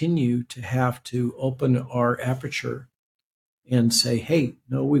continue to have to open our aperture and say, hey,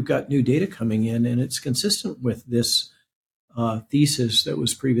 no, we've got new data coming in, and it's consistent with this thesis that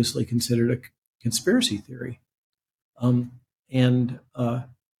was previously considered a conspiracy theory. And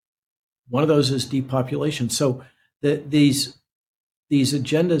one of those is depopulation. So these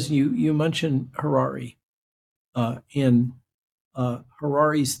agendas, you mentioned Harari, in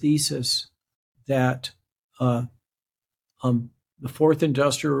Harari's thesis that the fourth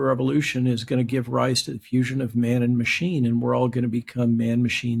industrial revolution is going to give rise to the fusion of man and machine, and we're all going to become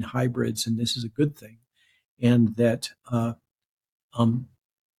man-machine hybrids, and this is a good thing. And that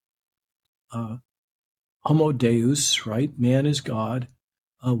Homo Deus, right? Man is God.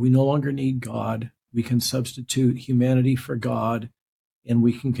 We no longer need God. We can substitute humanity for God, and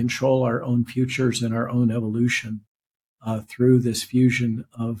we can control our own futures and our own evolution through this fusion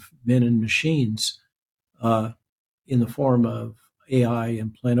of men and machines in the form of AI,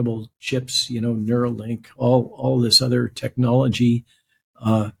 implantable chips, Neuralink, all this other technology,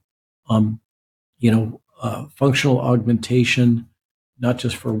 functional augmentation, not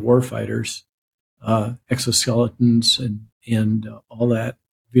just for warfighters, exoskeletons, and all that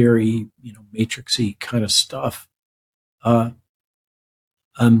very matrixy kind of stuff. The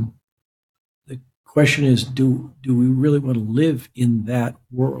question is, do we really want to live in that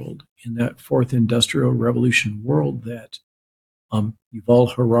world, in that fourth industrial revolution world that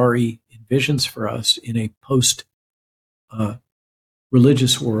Yuval Harari envisions for us in a post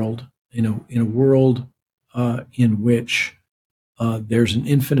religious world, in a world in which there's an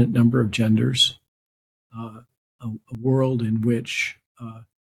infinite number of genders, a world in which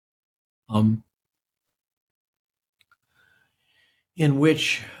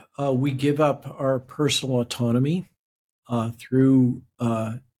we give up our personal autonomy through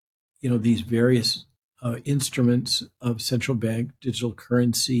these various instruments of central bank digital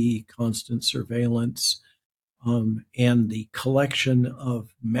currency, constant surveillance, and the collection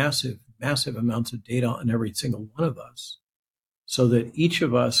of massive amounts of data on every single one of us, so that each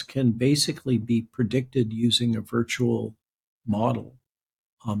of us can basically be predicted using a virtual model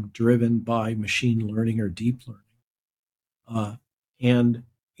driven by machine learning or deep learning. And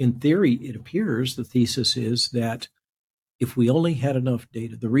in theory, it appears the thesis is that if we only had enough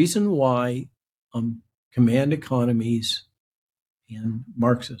data, the reason why command economies and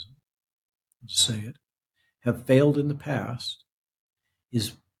Marxism, let's say it, have failed in the past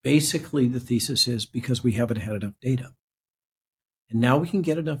is basically the thesis is because we haven't had enough data. And now we can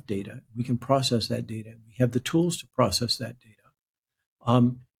get enough data, we can process that data, we have the tools to process that data.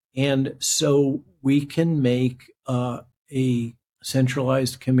 And so we can make a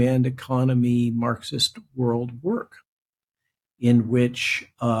centralized command economy Marxist world work in which,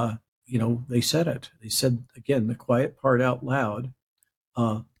 they said it. They said, again, the quiet part out loud,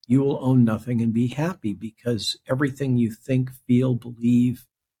 you will own nothing and be happy because everything you think, feel, believe,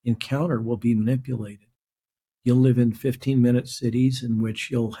 encounter will be manipulated. You'll live in 15-minute cities in which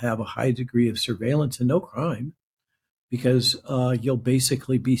you'll have a high degree of surveillance and no crime because you'll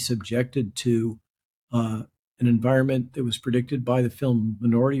basically be subjected to an environment that was predicted by the film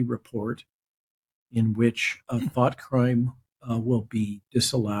Minority Report, in which thought crime will be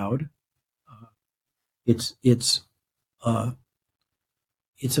disallowed. it's it's uh,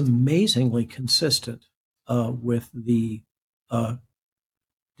 it's amazingly consistent with the uh,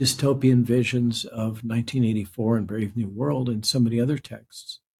 dystopian visions of 1984 and Brave New World and so many other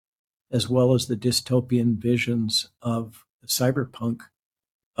texts, as well as the dystopian visions of the cyberpunk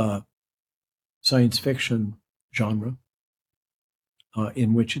uh, science fiction genre,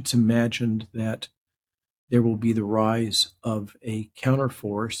 in which it's imagined that there will be the rise of a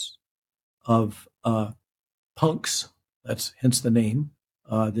counterforce of punks. That's hence the name.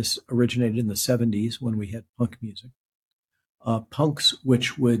 This originated in the 70s when we had punk music. Punks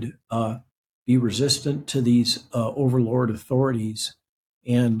which would be resistant to these overlord authorities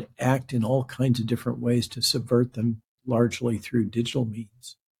and act in all kinds of different ways to subvert them, largely through digital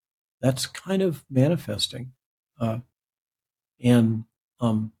means. That's kind of manifesting. And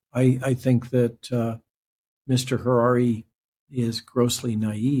I think that Mr. Harari is grossly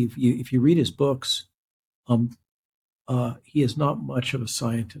naive. If you read his books, um, he is not much of a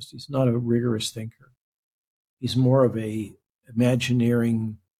scientist. He's not a rigorous thinker. He's more of a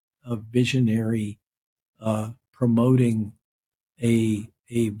imagineering, a visionary, promoting a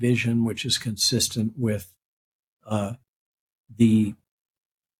vision which is consistent with uh, the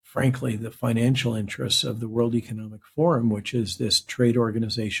frankly the financial interests of the World Economic Forum, which is this trade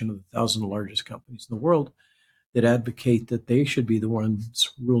organization of the 1,000 largest companies in the world that advocate that they should be the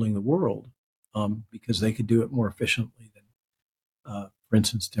ones ruling the world because they could do it more efficiently than, for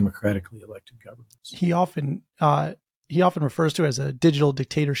instance, democratically elected governments. He often refers to it as a digital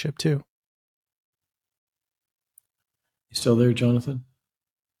dictatorship too. You still there, Jonathan?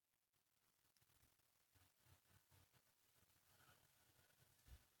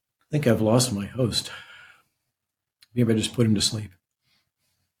 I think I've lost my host. Maybe I just put him to sleep.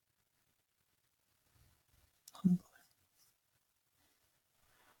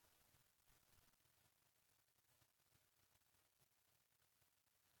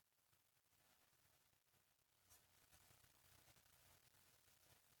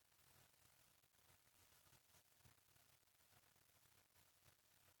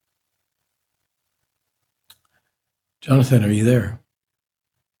 Jonathan, are you there?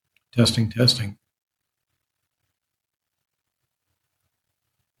 Testing, testing.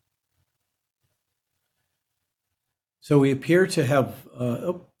 So we appear to have.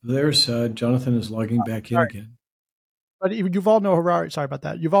 There's Jonathan is logging back in Sorry. again. But Yuval Noah Harari, sorry about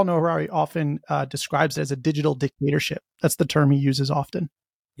that. Yuval Noah Harari often describes it as a digital dictatorship. That's the term he uses often.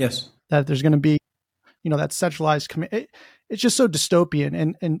 Yes. That there's going to be, that centralized command. It's just so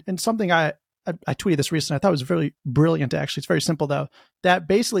dystopian. And something I tweeted this recently. I thought it was really brilliant. Actually, it's very simple though. That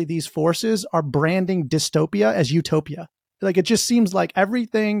basically these forces are branding dystopia as utopia. Like it just seems like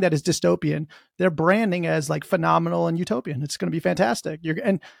everything that is dystopian, they're branding as like phenomenal and utopian. It's going to be fantastic.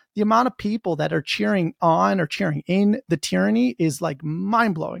 And the amount of people that are cheering on or cheering in the tyranny is like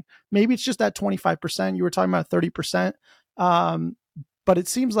mind blowing. Maybe it's just that 25%. You were talking about 30%. But it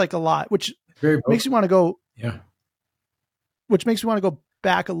seems like a lot, which makes you want to go. Yeah. Which makes me want to go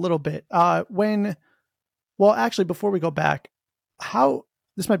back a little bit. Actually, before we go back,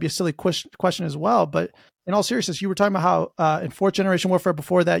 this might be a silly question as well, but in all seriousness, you were talking about how in fourth generation warfare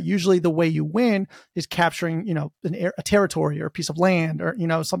before that, usually the way you win is capturing, a territory or a piece of land or,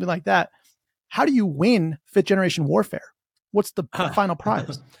 something like that. How do you win fifth generation warfare? What's the final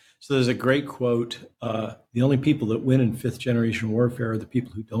prize? So there's a great quote. The only people that win in fifth generation warfare are the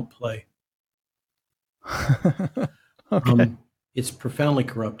people who don't play. Okay. It's profoundly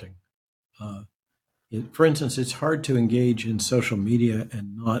corrupting. For instance, it's hard to engage in social media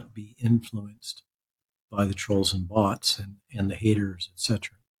and not be influenced by the trolls and bots and the haters,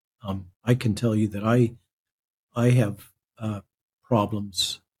 etc. I can tell you that I have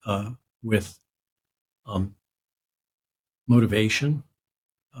problems with motivation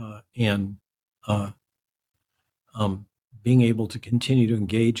and being able to continue to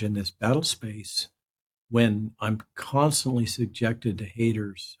engage in this battle space when I'm constantly subjected to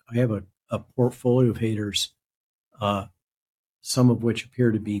haters. I have a portfolio of haters, some of which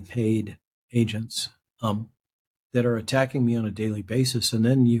appear to be paid agents that are attacking me on a daily basis. And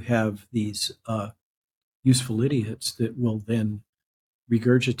then you have these useful idiots that will then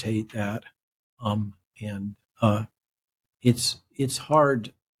regurgitate that. And it's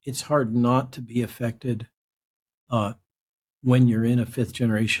hard not to be affected when you're in a fifth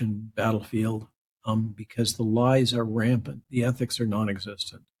generation battlefield because the lies are rampant, the ethics are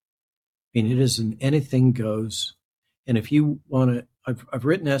non-existent. I mean, it isn't anything goes. And if you want to, I've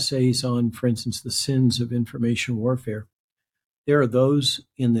written essays on, for instance, the sins of information warfare. There are those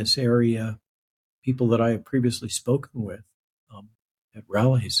in this area, people that I have previously spoken with at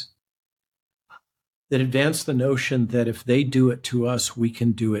rallies, that advance the notion that if they do it to us, we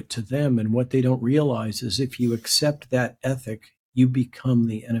can do it to them. And what they don't realize is if you accept that ethic, you become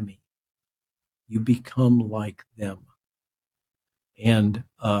the enemy. You become like them. And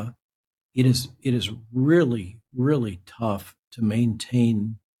it is really, really tough to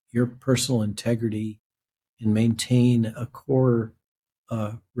maintain your personal integrity and maintain a core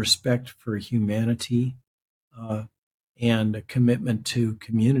respect for humanity and a commitment to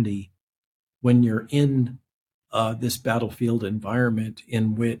community when you're in this battlefield environment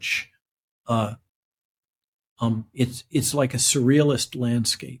in which it's like a surrealist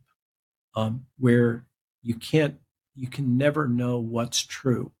landscape where you can never know what's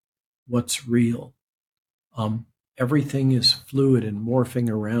true, what's real. Everything is fluid and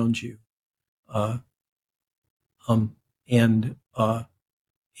morphing around you, and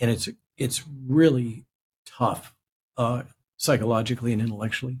it's really tough psychologically and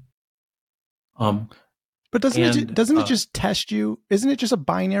intellectually. But doesn't it just test you? Isn't it just a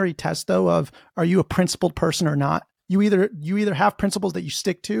binary test though of are you a principled person or not? You either have principles that you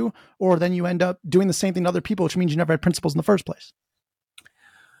stick to, or then you end up doing the same thing to other people, which means you never had principles in the first place.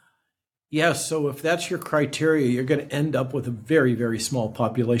 Yeah, so if that's your criteria, you're going to end up with a very, very small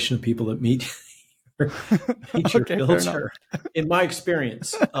population of people that meet your filter. In my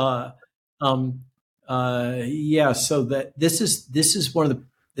experience, yeah. So that this is one of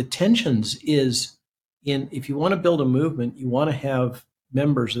the tensions is in if you want to build a movement, you want to have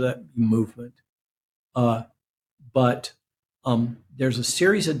members of that movement, but there's a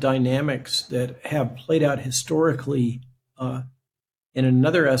series of dynamics that have played out historically. In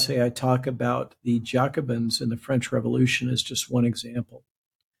another essay, I talk about the Jacobins in the French Revolution as just one example.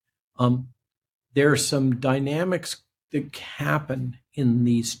 There are some dynamics that happen in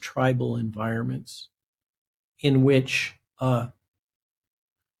these tribal environments in which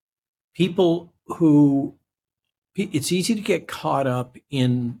it's easy to get caught up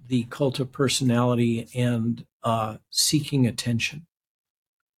in the cult of personality and seeking attention.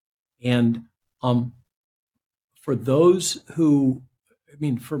 And for those who,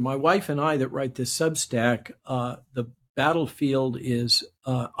 for my wife and I that write this Substack, the battlefield is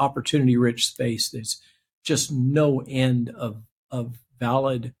opportunity-rich space. There's just no end of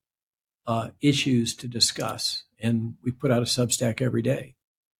valid issues to discuss, and we put out a Substack every day.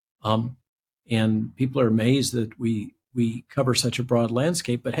 And people are amazed that we cover such a broad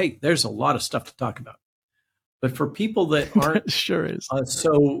landscape. But hey, there's a lot of stuff to talk about. But for people that aren't sure is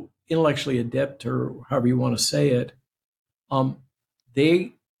so intellectually adept, or however you want to say it,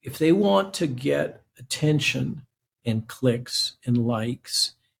 if they want to get attention and clicks and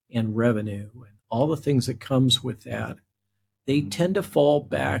likes and revenue and all the things that comes with that, they tend to fall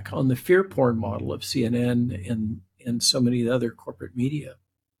back on the fear porn model of CNN and so many other corporate media,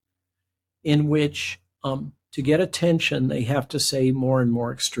 in which to get attention, they have to say more and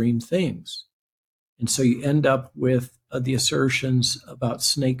more extreme things. And so you end up with the assertions about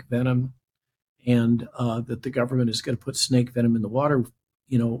snake venom and that the government is going to put snake venom in the water,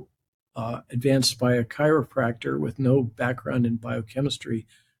 advanced by a chiropractor with no background in biochemistry,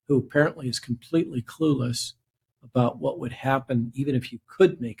 who apparently is completely clueless about what would happen even if you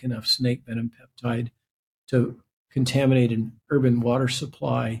could make enough snake venom peptide to contaminate an urban water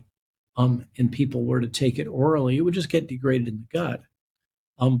supply, and people were to take it orally, it would just get degraded in the gut.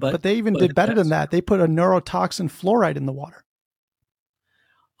 But they even did better than that. They put a neurotoxin fluoride in the water.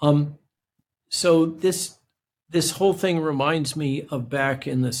 So this whole thing reminds me of back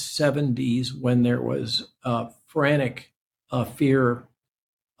in the 70s when there was frantic fear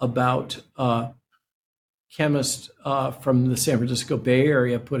about chemists from the San Francisco Bay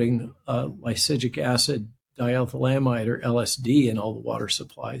Area putting lysergic acid diethylamide, or LSD, in all the water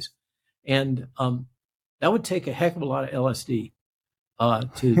supplies. And that would take a heck of a lot of LSD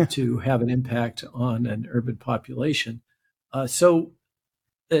to have an impact on an urban population. So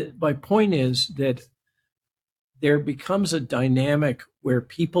my point is that there becomes a dynamic where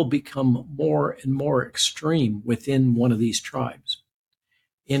people become more and more extreme within one of these tribes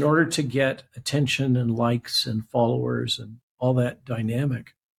in order to get attention and likes and followers and all that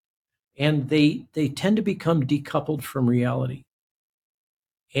dynamic. And they tend to become decoupled from reality.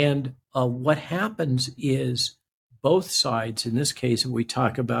 And what happens is both sides, in this case, if we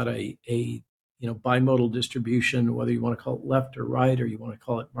talk about a bimodal distribution, whether you want to call it left or right, or you want to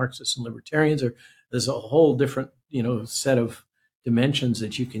call it Marxists and libertarians, or there's a whole different, set of dimensions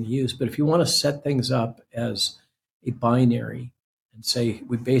that you can use. But if you want to set things up as a binary and say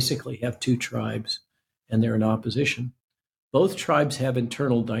we basically have two tribes and they're in opposition, both tribes have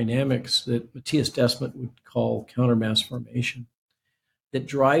internal dynamics that Matthias Desmet would call countermass formation that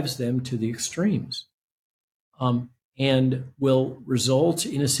drives them to the extremes. and will result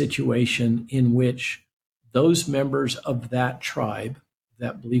in a situation in which those members of that tribe,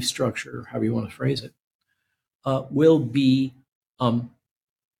 that belief structure, however you want to phrase it, will be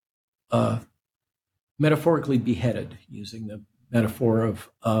metaphorically beheaded, using the metaphor of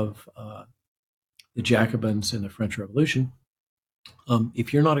the Jacobins in the French Revolution.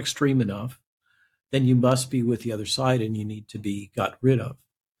 If you're not extreme enough, then you must be with the other side and you need to be got rid of.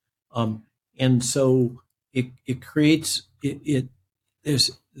 And so it creates,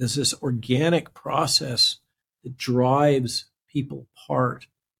 there's this organic process that drives people apart.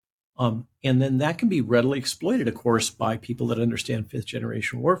 And then that can be readily exploited, of course, by people that understand fifth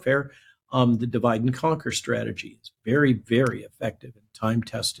generation warfare. The divide and conquer strategy is very, very effective and time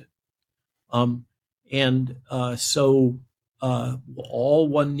tested. So all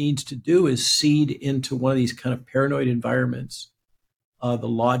one needs to do is seed into one of these kind of paranoid environments the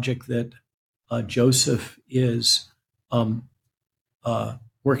logic that Joseph is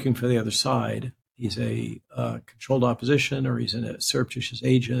working for the other side. He's a controlled opposition, or he's a surreptitious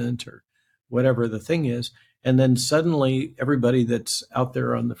agent, or whatever the thing is. And then suddenly everybody that's out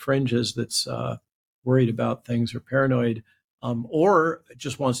there on the fringes that's worried about things or paranoid, or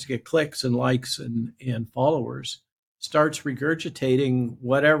just wants to get clicks and likes and followers, starts regurgitating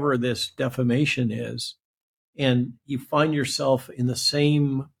whatever this defamation is. And you find yourself in the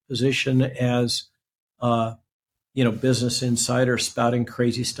same position as, Business Insider spouting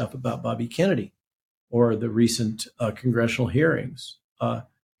crazy stuff about Bobby Kennedy or the recent congressional hearings.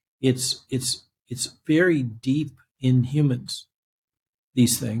 It's very deep in humans,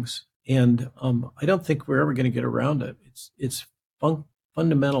 these things. And I don't think we're ever going to get around it. It's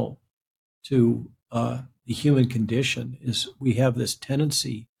fundamental to the human condition is we have this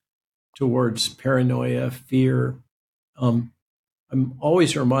tendency towards paranoia, fear. I'm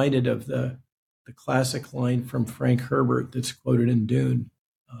always reminded of the classic line from Frank Herbert that's quoted in Dune,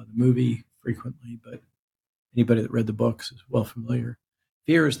 the movie, frequently, but anybody that read the books is well familiar.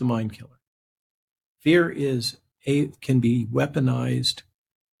 Fear is the mind killer. Fear can be weaponized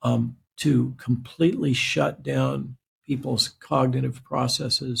to completely shut down people's cognitive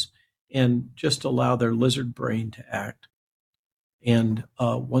processes and just allow their lizard brain to act. And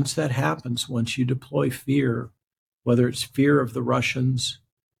once that happens, once you deploy fear, whether it's fear of the Russians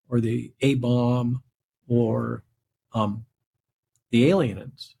or the A-bomb or the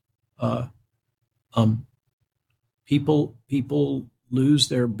aliens, people lose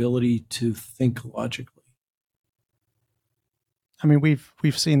their ability to think logically. I mean, we've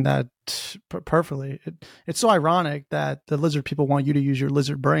seen that perfectly. It's so ironic that the lizard people want you to use your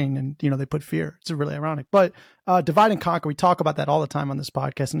lizard brain, and they put fear. It's really ironic. But divide and conquer, we talk about that all the time on this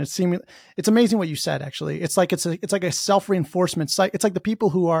podcast, and it's amazing what you said. Actually, it's like a self-reinforcement site. It's like the people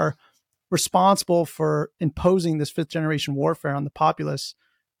who are responsible for imposing this fifth generation warfare on the populace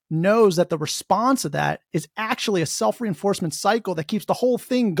knows that the response of that is actually a self-reinforcement cycle that keeps the whole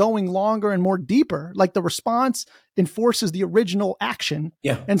thing going longer and more deeper. Like the response enforces the original action.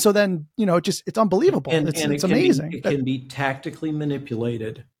 Yeah. And so then, it's unbelievable. It's amazing. It can be tactically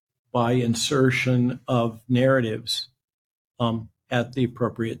manipulated by insertion of narratives at the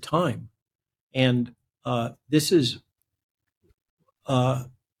appropriate time. And this is,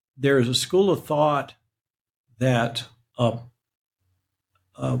 there is a school of thought that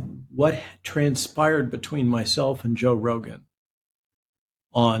what transpired between myself and Joe Rogan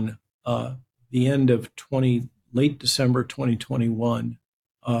on the end of late December 2021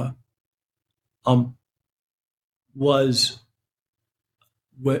 was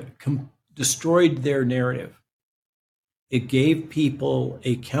what destroyed their narrative. It gave people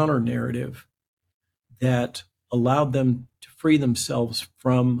a counter narrative that allowed them to free themselves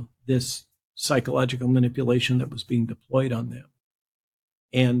from this psychological manipulation that was being deployed on them.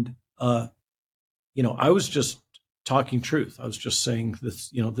 And, I was just talking truth. I was just saying this,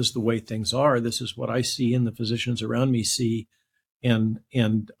 this is the way things are. This is what I see and the physicians around me see. And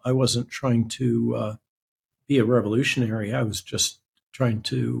I wasn't trying to be a revolutionary. I was just trying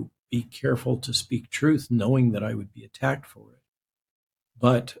to be careful to speak truth, knowing that I would be attacked for it.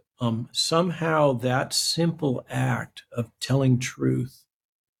 But somehow that simple act of telling truth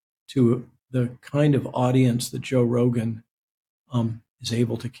to the kind of audience that Joe Rogan is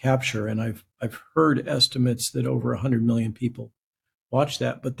able to capture. And I've heard estimates that over 100 million people watch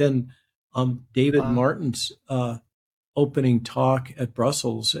that. But then David Martin's opening talk at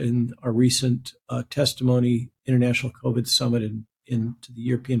Brussels in a recent testimony International COVID Summit into the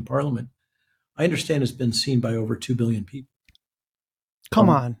European Parliament, I understand has been seen by over 2 billion people. Come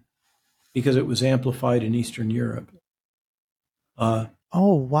on. Because it was amplified in Eastern Europe.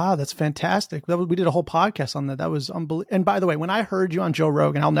 Oh, wow. That's fantastic. We did a whole podcast on that. That was unbelievable. And by the way, when I heard you on Joe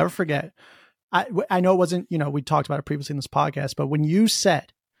Rogan, I'll never forget. I know it wasn't, we talked about it previously in this podcast, but when you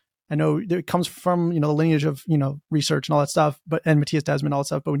said, I know it comes from, the lineage of, research and all that stuff, and Matthias Desmond, all that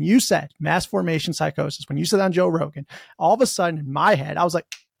stuff. But when you said mass formation psychosis, when you said on Joe Rogan, all of a sudden in my head, I was like,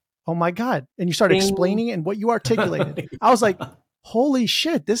 oh my God. And you started explaining it and what you articulated. I was like, holy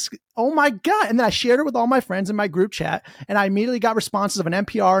shit, oh my God. And then I shared it with all my friends in my group chat. And I immediately got responses of an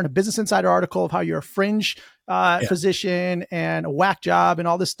NPR and a Business Insider article of how you're a fringe physician and a whack job and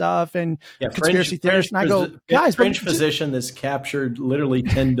all this stuff and conspiracy theorists. And I go, guys, fringe physician that's captured literally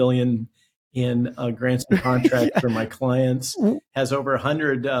 10 billion in grants and contracts for my clients, has over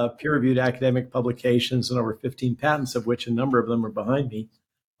 100 peer-reviewed academic publications and over 15 patents, of which a number of them are behind me,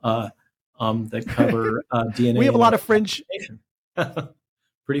 that cover DNA. We have a lot of fringe.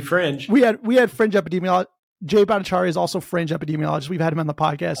 Pretty fringe. We had fringe epidemiologist. Jay Bhattacharya is also fringe epidemiologist. We've had him on the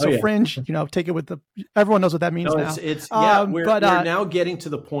podcast. So fringe, take it with everyone knows what that means now. We're now getting to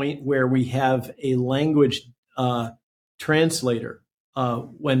the point where we have a language translator.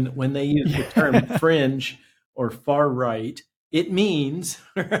 When they use the term fringe or far right, it means,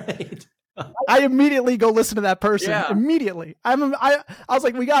 right? I immediately go listen to that person. Yeah. Immediately. I was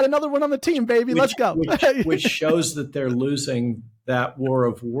like, we got another one on the team, baby. Let's go. Which shows that they're losing that war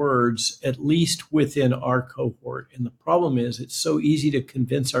of words, at least within our cohort. And the problem is it's so easy to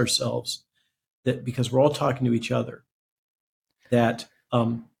convince ourselves that because we're all talking to each other, that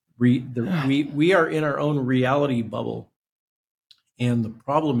we are in our own reality bubble. And the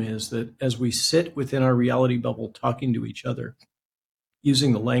problem is that as we sit within our reality bubble talking to each other,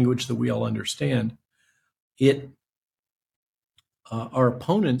 using the language that we all understand, our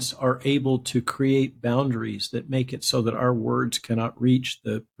opponents are able to create boundaries that make it so that our words cannot reach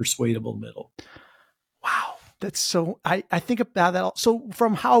the persuadable middle. Wow. That's so, I think about that. So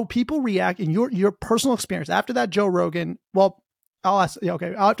from how people react in your personal experience after that Joe Rogan, well, I'll ask,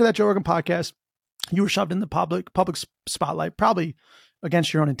 after that Joe Rogan podcast, you were shoved in the public spotlight, probably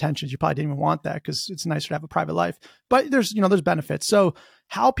against your own intentions. You probably didn't even want that because it's nicer to have a private life, but there's benefits. So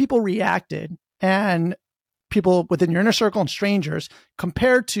how people reacted and people within your inner circle and strangers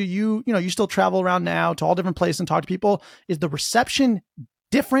compared to you still travel around now to all different places and talk to people. Is the reception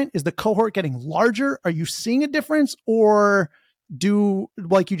different? Is the cohort getting larger? Are you seeing a difference, or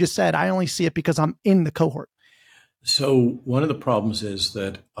like you just said, I only see it because I'm in the cohort? So one of the problems is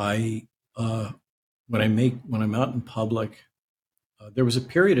that when I'm out in public, there was a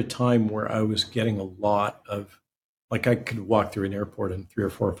period of time where I was getting a lot of, like, I could walk through an airport and 3 or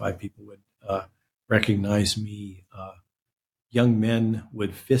 4 or 5 people would recognize me. Young men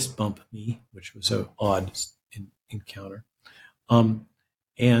would fist bump me, which was an odd encounter.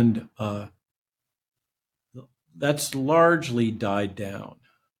 And that's largely died down.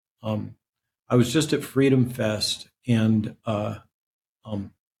 I was just at Freedom Fest, and I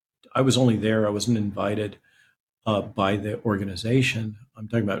was only there. I wasn't invited by the organization. I'm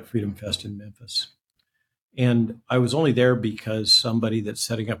talking about Freedom Fest in Memphis. And I was only there because somebody that's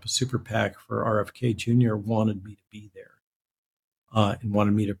setting up a super PAC for RFK Jr. wanted me to be there and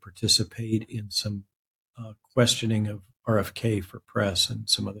wanted me to participate in some questioning of RFK for press and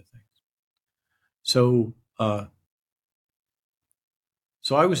some other things. So I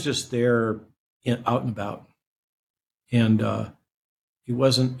was just there out and about. And it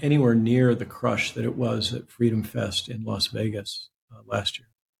wasn't anywhere near the crush that it was at Freedom Fest in Las Vegas last year,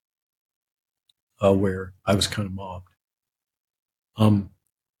 where I was kind of mobbed. But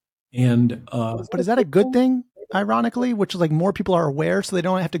is that a good thing, ironically, which is like more people are aware so they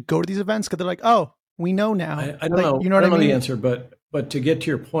don't have to go to these events because they're like, oh, we know now. I don't know. You know what I mean? I don't know the answer, but to get to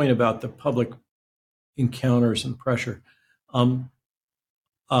your point about the public encounters and pressure, I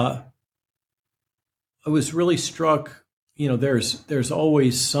was really struck. There's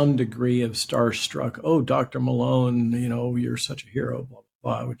always some degree of starstruck. Oh, Dr. Malone, you're such a hero, blah,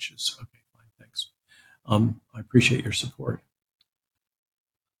 blah, blah, which is okay, fine, thanks. I appreciate your support.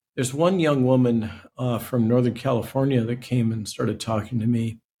 There's one young woman from Northern California that came and started talking to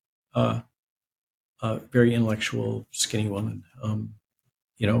me, very intellectual, skinny woman,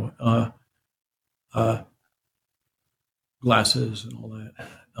 glasses and all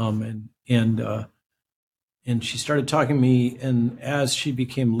that. And she started talking to me, and as she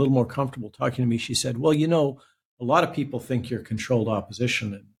became a little more comfortable talking to me, she said, well, a lot of people think you're controlled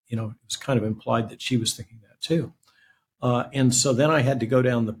opposition. And, it was kind of implied that she was thinking that too. And so then I had to go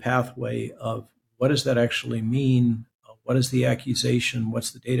down the pathway of what does that actually mean? What is the accusation?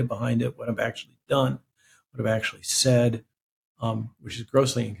 What's the data behind it? What I've actually done? What I've actually said? Which is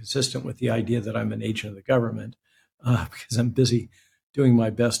grossly inconsistent with the idea that I'm an agent of the government because I'm busy doing my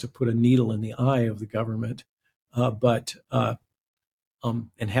best to put a needle in the eye of the government, but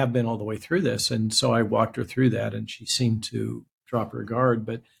and have been all the way through this. And so I walked her through that, and she seemed to drop her guard.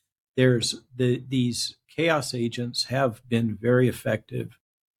 But these chaos agents have been very effective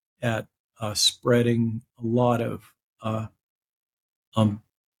at spreading a lot of um,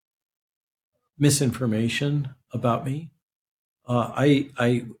 misinformation about me.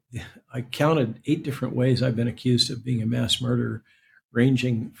 I counted 8 different ways I've been accused of being a mass murderer,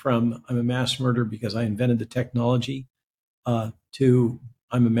 ranging from I'm a mass murderer because I invented the technology, to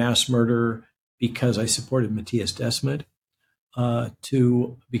I'm a mass murderer because I supported Matthias Desmet,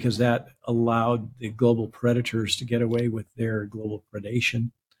 to because that allowed the global predators to get away with their global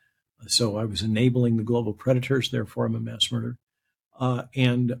predation. So I was enabling the global predators, therefore I'm a mass murderer.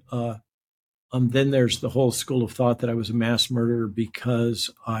 Then there's the whole school of thought that I was a mass murderer because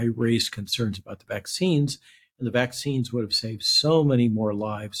I raised concerns about the vaccines, and the vaccines would have saved so many more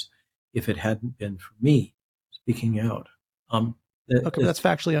lives if it hadn't been for me speaking out. Okay, but that's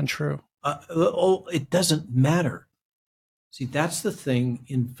factually untrue. It doesn't matter. See, that's the thing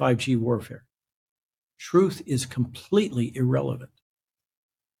in 5G warfare. Truth is completely irrelevant.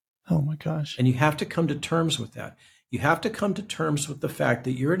 Oh my gosh. And you have to come to terms with that. You have to come to terms with the fact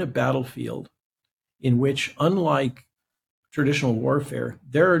that you're in a battlefield in which, unlike traditional warfare,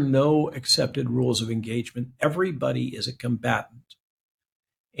 there are no accepted rules of engagement. Everybody is a combatant,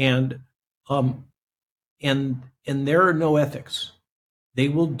 and there are no ethics. They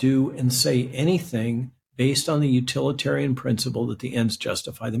will do and say anything based on the utilitarian principle that the ends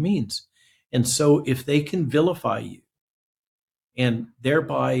justify the means. And so, if they can vilify you and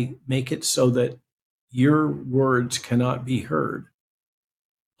thereby make it so that your words cannot be heard,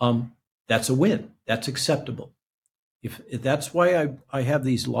 that's a win. That's acceptable. If that's why I have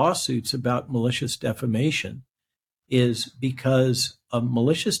these lawsuits about malicious defamation, is because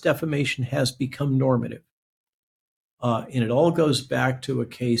malicious defamation has become normative. And it all goes back to a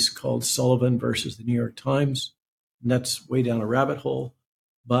case called Sullivan versus the New York Times. And that's way down a rabbit hole.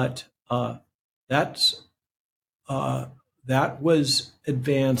 But that was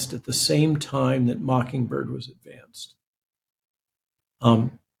advanced at the same time that Mockingbird was advanced.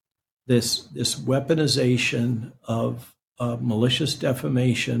 This weaponization of malicious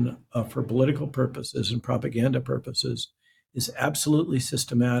defamation for political purposes and propaganda purposes is absolutely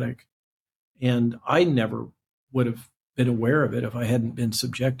systematic. And I never would have been aware of it if I hadn't been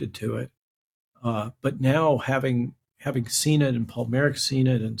subjected to it. But now, having seen it, and Paul Merrick's seen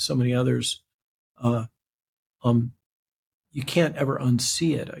it, and so many others, you can't ever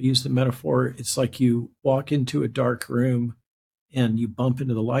unsee it. I use the metaphor, it's like you walk into a dark room and you bump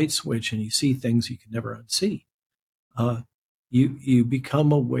into the light switch and you see things you can never unsee. You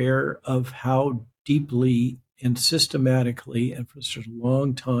become aware of how deeply and systematically and for such a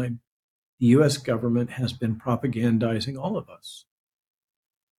long time the U.S. government has been propagandizing all of us.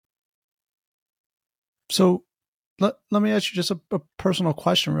 So let me ask you just a personal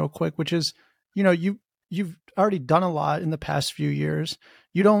question real quick, which is, you've already done a lot in the past few years.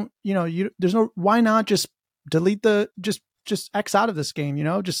 Why not just delete just X out of this game,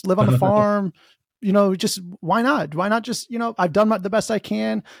 just live on the farm, just why not just, I've done the best I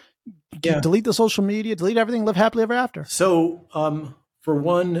can, delete the social media, delete everything, live happily ever after. So, for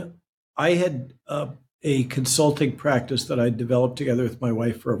one, I had a consulting practice that I developed together with my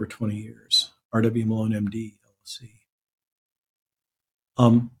wife for over 20 years, R.W. Malone, MD,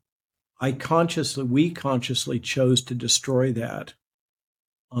 LLC. We consciously chose to destroy that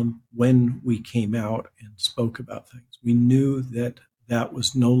when we came out and spoke about things. We knew that that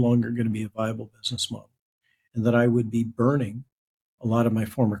was no longer going to be a viable business model, and that I would be burning a lot of my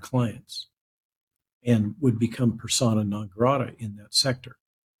former clients and would become persona non grata in that sector.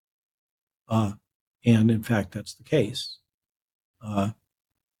 And in fact, that's the case. I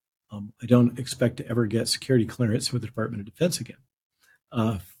don't expect to ever get security clearance with the Department of Defense again,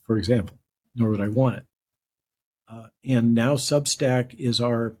 for example, nor would I want it. And now Substack is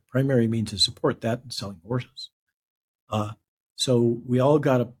our primary means of support, that and selling horses. So we all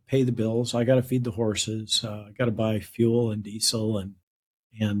got to pay the bills. I got to feed the horses. I got to buy fuel and diesel and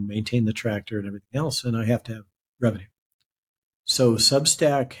maintain the tractor and everything else. And I have to have revenue. So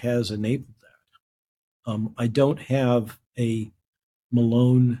Substack has enabled that. I don't have a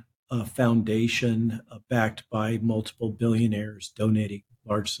Malone foundation backed by multiple billionaires donating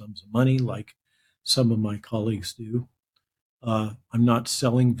large sums of money like some of my colleagues do. I'm not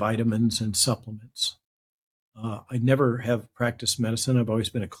selling vitamins and supplements. I never have practiced medicine. I've always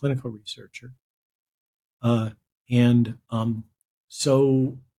been a clinical researcher. So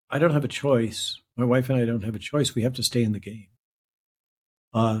I don't have a choice. My wife and I don't have a choice. We have to stay in the game.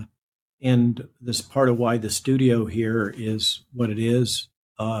 Uh, and this part of why the studio here is what it is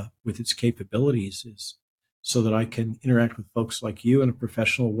with its capabilities is so that I can interact with folks like you in a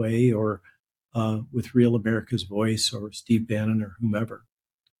professional way, or with Real America's Voice or Steve Bannon or whomever.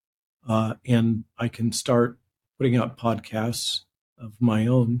 And I can start putting out podcasts of my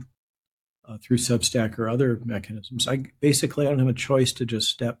own through Substack or other mechanisms. I don't have a choice to just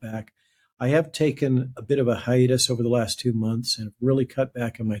step back. I have taken a bit of a hiatus over the last 2 months and really cut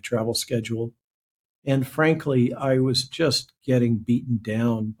back on my travel schedule. And frankly, I was just getting beaten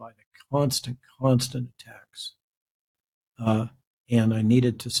down by the constant attacks. And I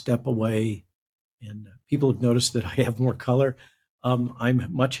needed to step away. And people have noticed that I have more color. I'm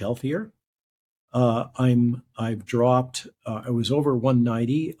much healthier. I've dropped. I was over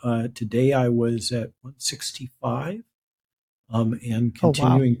 190. Today I was at 165, and Oh, wow.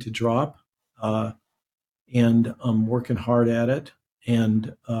 continuing to drop. And I'm working hard at it.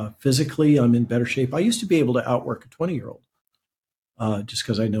 And physically, I'm in better shape. I used to be able to outwork a 20-year-old just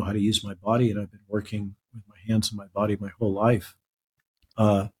because I know how to use my body, and I've been working with my hands and my body my whole life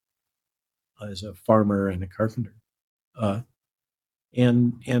as a farmer and a carpenter. Uh,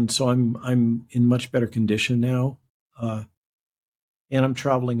 and so I'm in much better condition now, and I'm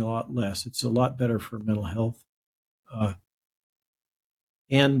traveling a lot less. It's a lot better for mental health,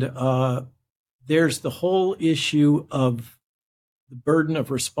 and there's the whole issue of the burden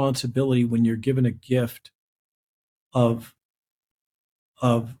of responsibility when you're given a gift of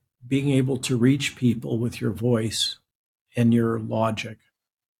of being able to reach people with your voice and your logic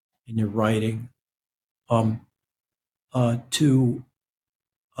and your writing, um, to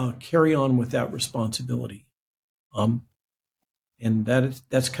carry on with that responsibility. Um, and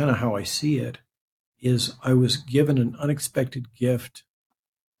that's kind of how I see it. Is I was given an unexpected gift,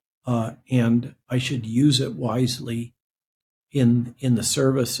 and I should use it wisely in the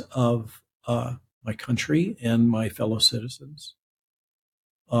service of my country and my fellow citizens,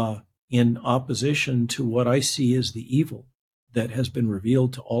 in opposition to what I see as the evil that has been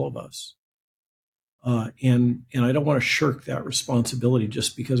revealed to all of us. And I don't want to shirk that responsibility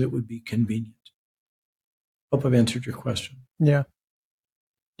just because it would be convenient. Hope I've answered your question. Yeah.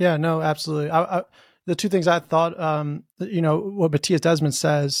 Yeah, no, absolutely. The two things I thought, what Matthias Desmond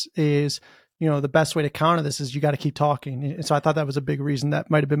says is, the best way to counter this is you got to keep talking. And so I thought that was a big reason that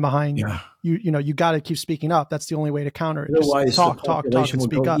might have been behind you got to keep speaking up. That's the only way to counter it. Otherwise, just talk, the population and will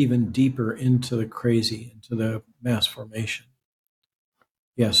speak go up. even deeper into the crazy, into the mass formation.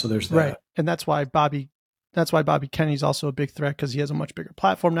 Yeah, so there's that. Right. And that's why Bobby Kennedy's also a big threat, because he has a much bigger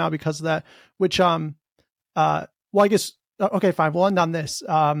platform now because of that, which, well, I guess, okay, fine. We'll end on this.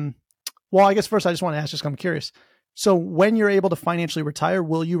 Well, I guess first I just want to ask, just 'cause I'm curious. So when you're able to financially retire,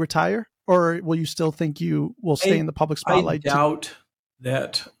 will you retire, or will you still think you will stay in the public spotlight? I doubt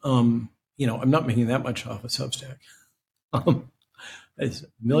that, I'm not making that much off of Substack. It's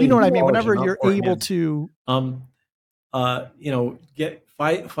You know what I mean? $1 million Whenever not you're able hands. to, Get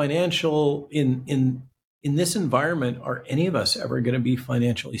financial in this environment. Are any of us ever going to be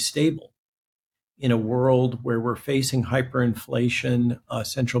financially stable in a world where we're facing hyperinflation,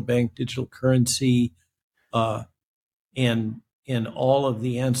 central bank digital currency, and all of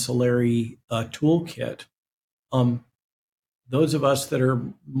the ancillary toolkit? Those of us that are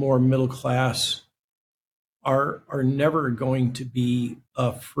more middle class are never going to be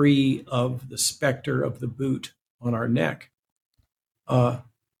free of the specter of the boot on our neck. So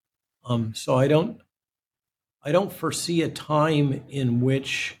I don't foresee a time in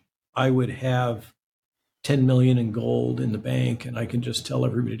which I would have 10 million in gold in the bank and I can just tell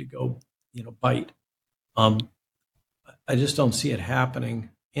everybody to go, bite. I just don't see it happening,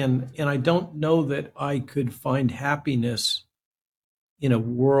 and I don't know that I could find happiness in a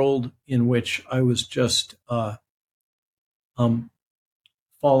world in which I was just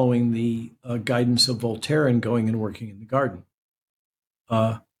following the guidance of Voltaire and going and working in the garden.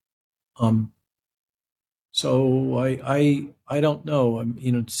 So I don't know.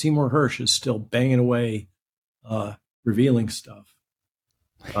 Seymour Hersh is still banging away, revealing stuff.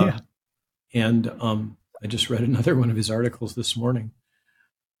 yeah. And I just read another one of his articles this morning.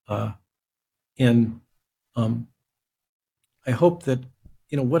 And I hope that,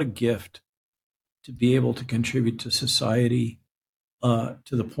 what a gift to be able to contribute to society to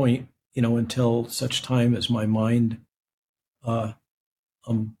the point, until such time as my mind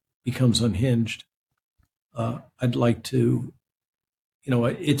becomes unhinged. I'd like to,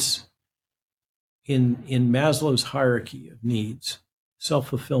 it's in Maslow's hierarchy of needs,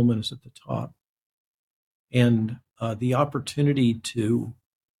 self-fulfillment is at the top. And the opportunity to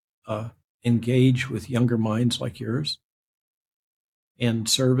engage with younger minds like yours and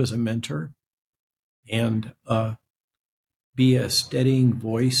serve as a mentor and be a steadying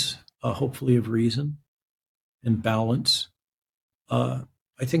voice, hopefully of reason and balance. I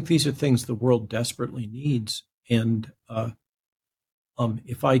think these are things the world desperately needs. And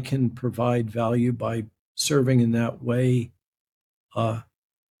if I can provide value by serving in that way, uh,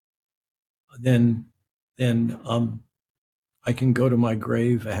 then I can go to my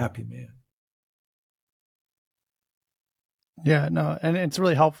grave a happy man. Yeah, no, and it's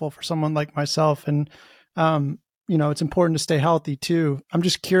really helpful for someone like myself. And, it's important to stay healthy too. I'm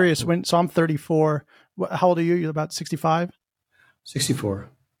just curious so I'm 34. How old are you? You're about 65? 64.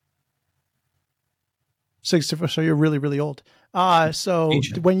 64. So you're really, really old. So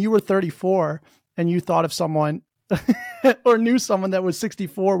Ancient. when you were 34 and you thought of someone or knew someone that was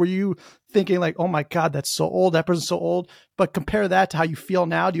 64, were you thinking like, oh my God, that's so old. That person's so old. But compare that to how you feel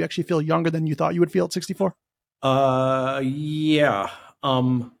now. Do you actually feel younger than you thought you would feel at 64? Yeah.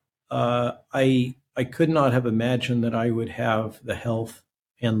 I could not have imagined that I would have the health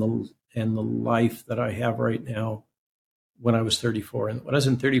and the life that I have right now when I was 34. And when I was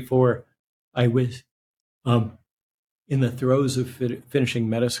in 34, I was um, in the throes of finishing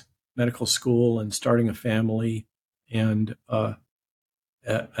medical school and starting a family, and a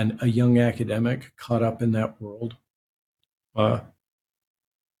young academic caught up in that world. Uh,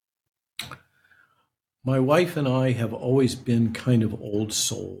 my wife and I have always been kind of old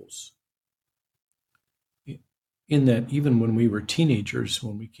souls, in that even when we were teenagers,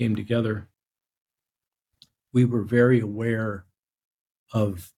 when we came together, we were very aware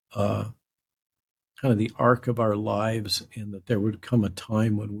of kind of the arc of our lives, and that there would come a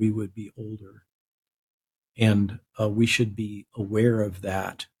time when we would be older, and we should be aware of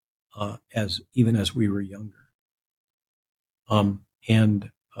that as even as we were younger.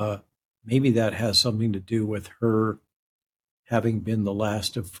 And maybe that has something to do with her having been the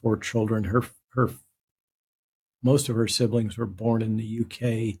last of four children. Her most of her siblings were born in the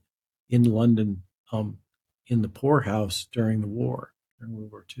UK, in London, in the poorhouse during the war, during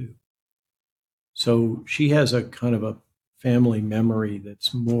World War II. So she has a kind of a family memory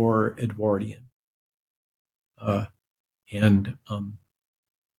that's more Edwardian. And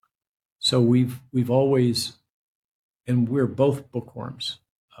so we've always, and we're both bookworms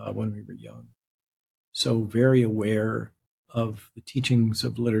when we were young, so very aware of the teachings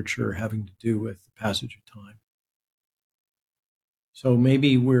of literature having to do with the passage of time. So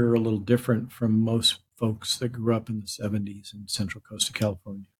maybe we're a little different from most folks that grew up in the 70s in the Central Coast of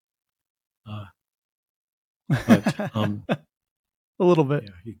California. But a little bit.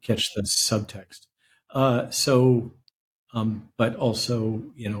 Yeah, you catch the subtext. But also,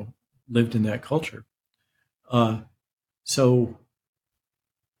 lived in that culture. Uh, so,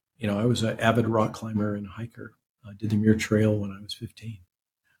 I was an avid rock climber and hiker. Did the Muir Trail when I was 15.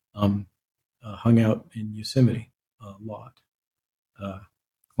 Hung out in Yosemite a lot,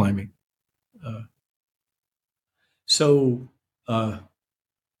 climbing. Uh, so,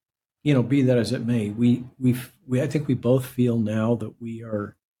 be that as it may, I think we both feel now that we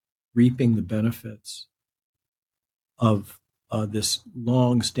are reaping the benefits of this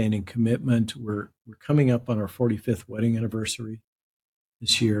long-standing commitment. We're coming up on our 45th wedding anniversary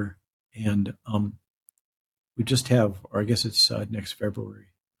this year, and we just have, or I guess it's next February.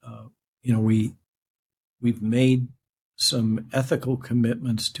 We've made some ethical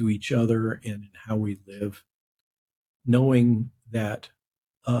commitments to each other and in how we live, knowing that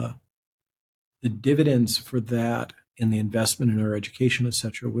the dividends for that and the investment in our education, et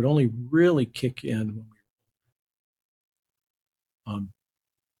cetera, would only really kick in when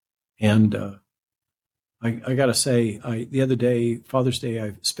and I got to say, the other day, Father's Day,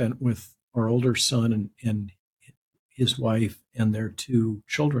 I spent with our older son and his wife and their two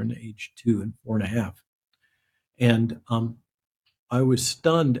children, aged 2 and 4.5. And I was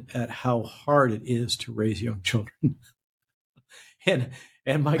stunned at how hard it is to raise young children.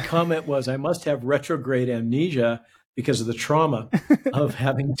 and my comment was, I must have retrograde amnesia because of the trauma of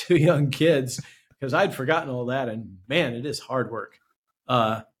having two young kids, because I'd forgotten all that. And man, it is hard work.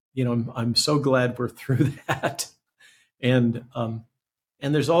 I'm so glad we're through that. And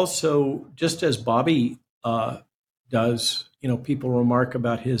there's also, just as Bobby does, people remark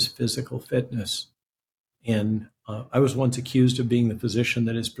about his physical fitness. And I was once accused of being the physician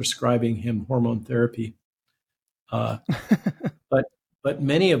that is prescribing him hormone therapy. But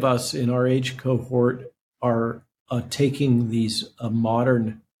many of us in our age cohort are taking these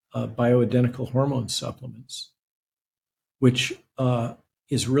modern bioidentical hormone supplements, which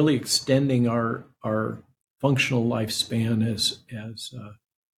is really extending our functional lifespan as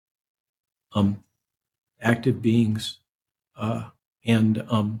active beings.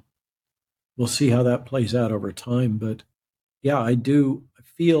 And we'll see how that plays out over time. But yeah, I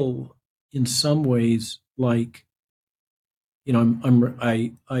feel in some ways like,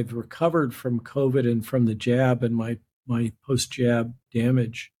 I've recovered from COVID and from the jab and my post jab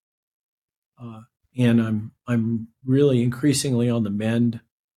damage, uh, and I'm really increasingly on the mend,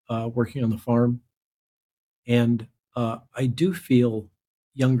 working on the farm, and I do feel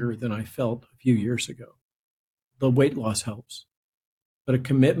younger than I felt a few years ago. The weight loss helps, but a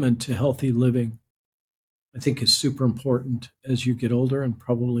commitment to healthy living, I think, is super important as you get older, and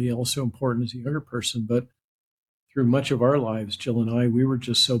probably also important as a younger person. But through much of our lives, Jill and I, we were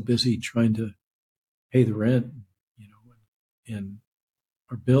just so busy trying to pay the rent, and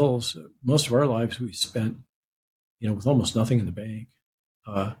our bills. Most of our lives we spent, with almost nothing in the bank,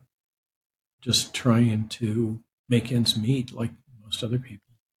 uh, just trying to make ends meet like most other people.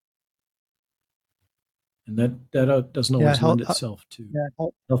 And that doesn't Yeah, always lend itself to yeah,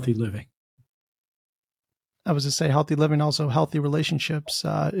 healthy living. I was to say healthy living, also healthy relationships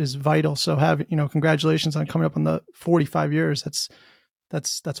is vital. So congratulations on coming up on the 45 years.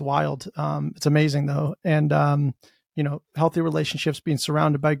 That's wild. It's amazing though. And, healthy relationships, being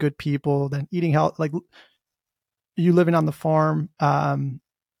surrounded by good people, then eating health, like you living on the farm,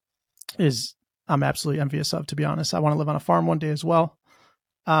 is I'm absolutely envious of, to be honest. I want to live on a farm one day as well.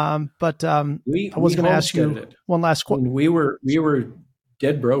 But We I was we going to ask homesteaded you it one last question. when we were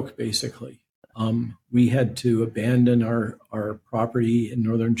dead broke basically. We had to abandon our property in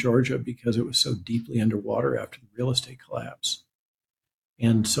northern Georgia because it was so deeply underwater after the real estate collapse.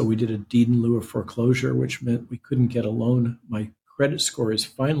 And so we did a deed in lieu of foreclosure, which meant we couldn't get a loan. My credit score is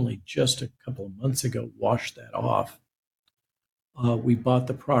finally, just a couple of months ago, washed that off. We bought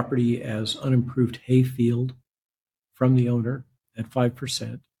the property as unimproved hayfield from the owner at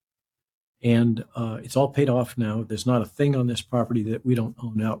 5%. And it's all paid off now. There's not a thing on this property that we don't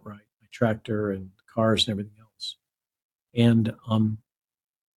own outright, my tractor and cars and everything else. And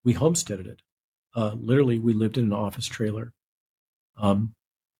we homesteaded it. Literally, we lived in an office trailer, um,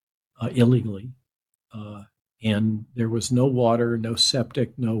 illegally. Uh, and there was no water, no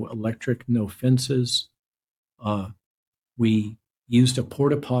septic, no electric, no fences. Uh, we used a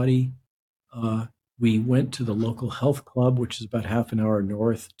porta potty. Uh, we went to the local health club, which is about half an hour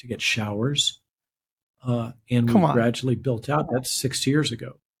north, to get showers. And we Come on. gradually built out. That's 6 years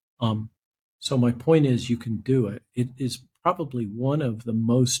ago. Um, so my point is, you can do it. It is probably one of the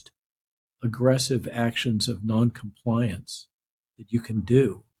most aggressive actions of noncompliance that you can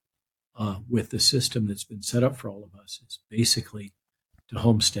do, with the system that's been set up for all of us. Is basically to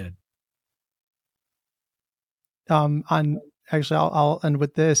homestead. On Actually, I'll end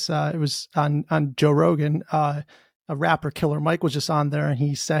with this. It was on Joe Rogan. A rapper, Killer Mike, was just on there, and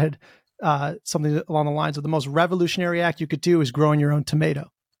he said something along the lines of, the most revolutionary act you could do is growing your own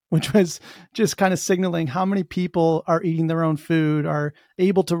tomato, which was just kind of signaling how many people are eating their own food, are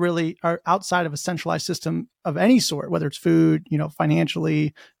able to really, are outside of a centralized system of any sort, whether it's food,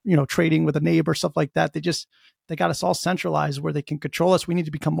 financially, trading with a neighbor, stuff like that. They got us all centralized where they can control us. We need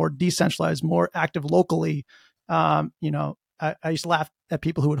to become more decentralized, more active locally. I used to laugh at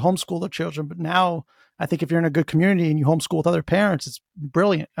people who would homeschool their children, but now I think if you're in a good community and you homeschool with other parents, it's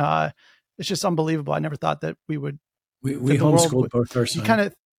brilliant. It's just unbelievable. I never thought that we would. We the world homeschooled both our you sons. kind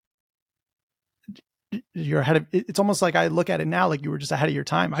of You're ahead of. It's almost like I look at it now like you were just ahead of your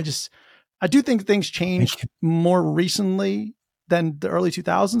time. I do think things changed more recently than the early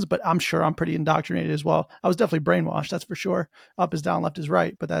 2000s, but I'm sure I'm pretty indoctrinated as well. I was definitely brainwashed, that's for sure. Up is down, left is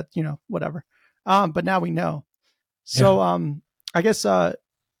right, but that, whatever. But now we know. So, Yeah. I guess, uh,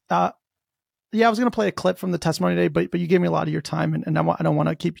 yeah, I was going to play a clip from the testimony today, but you gave me a lot of your time, and I don't want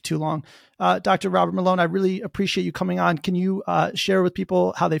to keep you too long. Dr. Robert Malone, I really appreciate you coming on. Can you share with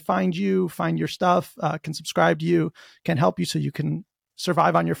people how they find you, find your stuff, can subscribe to you, can help you so you can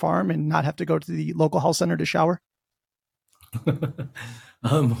survive on your farm and not have to go to the local health center to shower?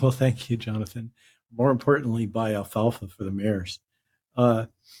 Well, thank you, Jonathan. More importantly, buy alfalfa for the mares, uh,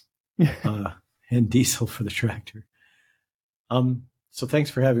 uh, and diesel for the tractor. So thanks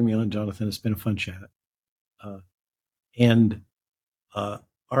for having me on, Jonathan. It's been a fun chat. Uh, and uh,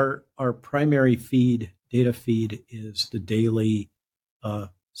 our primary data feed, is the daily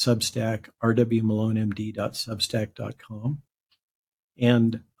Substack, rwmalonemd.substack.com.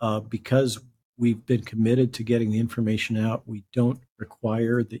 And because we've been committed to getting the information out, we don't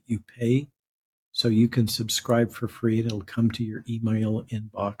require that you pay. So you can subscribe for free and it'll come to your email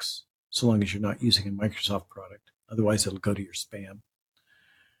inbox, so long as you're not using a Microsoft product. Otherwise, it'll go to your spam.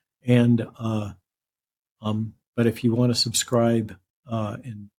 And but if you want to subscribe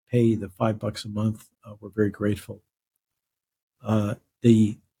and pay the $5 a month, we're very grateful.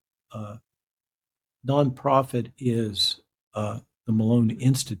 The nonprofit is the Malone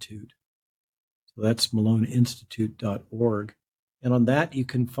Institute. So that's maloneinstitute.org. And on that, you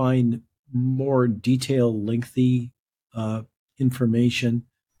can find more detailed, lengthy information.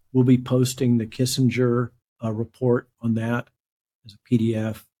 We'll be posting the Kissinger report on that as a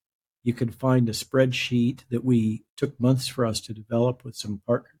PDF. You can find a spreadsheet that we took months for us to develop with some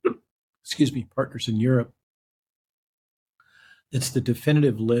partners in Europe. It's the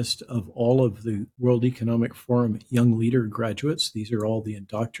definitive list of all of the World Economic Forum Young Leader graduates. These are all the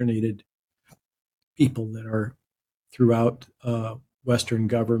indoctrinated people that are throughout Western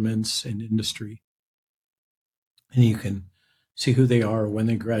governments and industry. And you can see who they are, when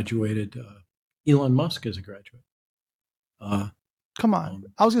they graduated. Elon Musk is a graduate. Come on.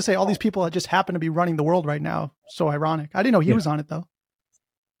 I was going to say all these people that just happen to be running the world right now. So ironic. I didn't know he was on it, though.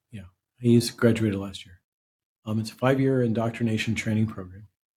 Yeah, he's graduated last year. It's a 5-year indoctrination training program.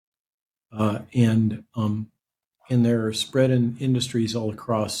 And they're spread in industries all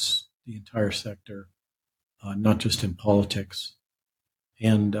across the entire sector, not just in politics.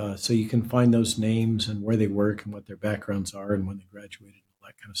 And so you can find those names and where they work and what their backgrounds are and when they graduated and all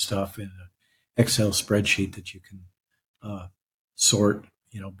that kind of stuff in an Excel spreadsheet that you can sort,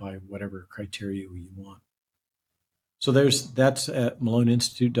 by whatever criteria you want. So that's at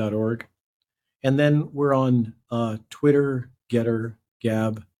maloneinstitute.org. And then we're on Twitter, Getter,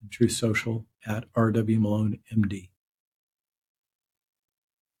 Gab, and Truth Social at RW Malone MD.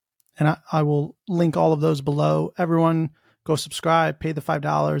 And I will link all of those below. Everyone go subscribe, pay the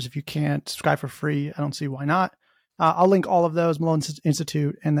 $5. If you can't, subscribe for free. I don't see why not. I'll link all of those, Malone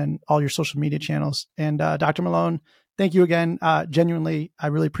Institute, and then all your social media channels. And Dr. Malone, thank you again. Genuinely, I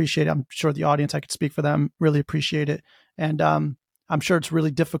really appreciate it. I'm sure the audience, I could speak for them, really appreciate it. And I'm sure it's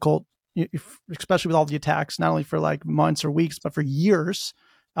really difficult, especially with all the attacks, not only for like months or weeks, but for years.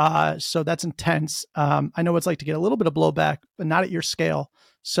 So that's intense. I know what it's like to get a little bit of blowback, but not at your scale.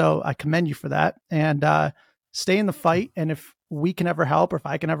 So I commend you for that, and stay in the fight. And if we can ever help, or if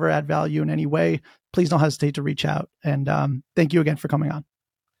I can ever add value in any way, please don't hesitate to reach out. And thank you again for coming on.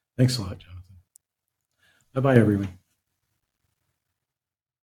 Thanks a lot, Jonathan. Bye-bye, everyone.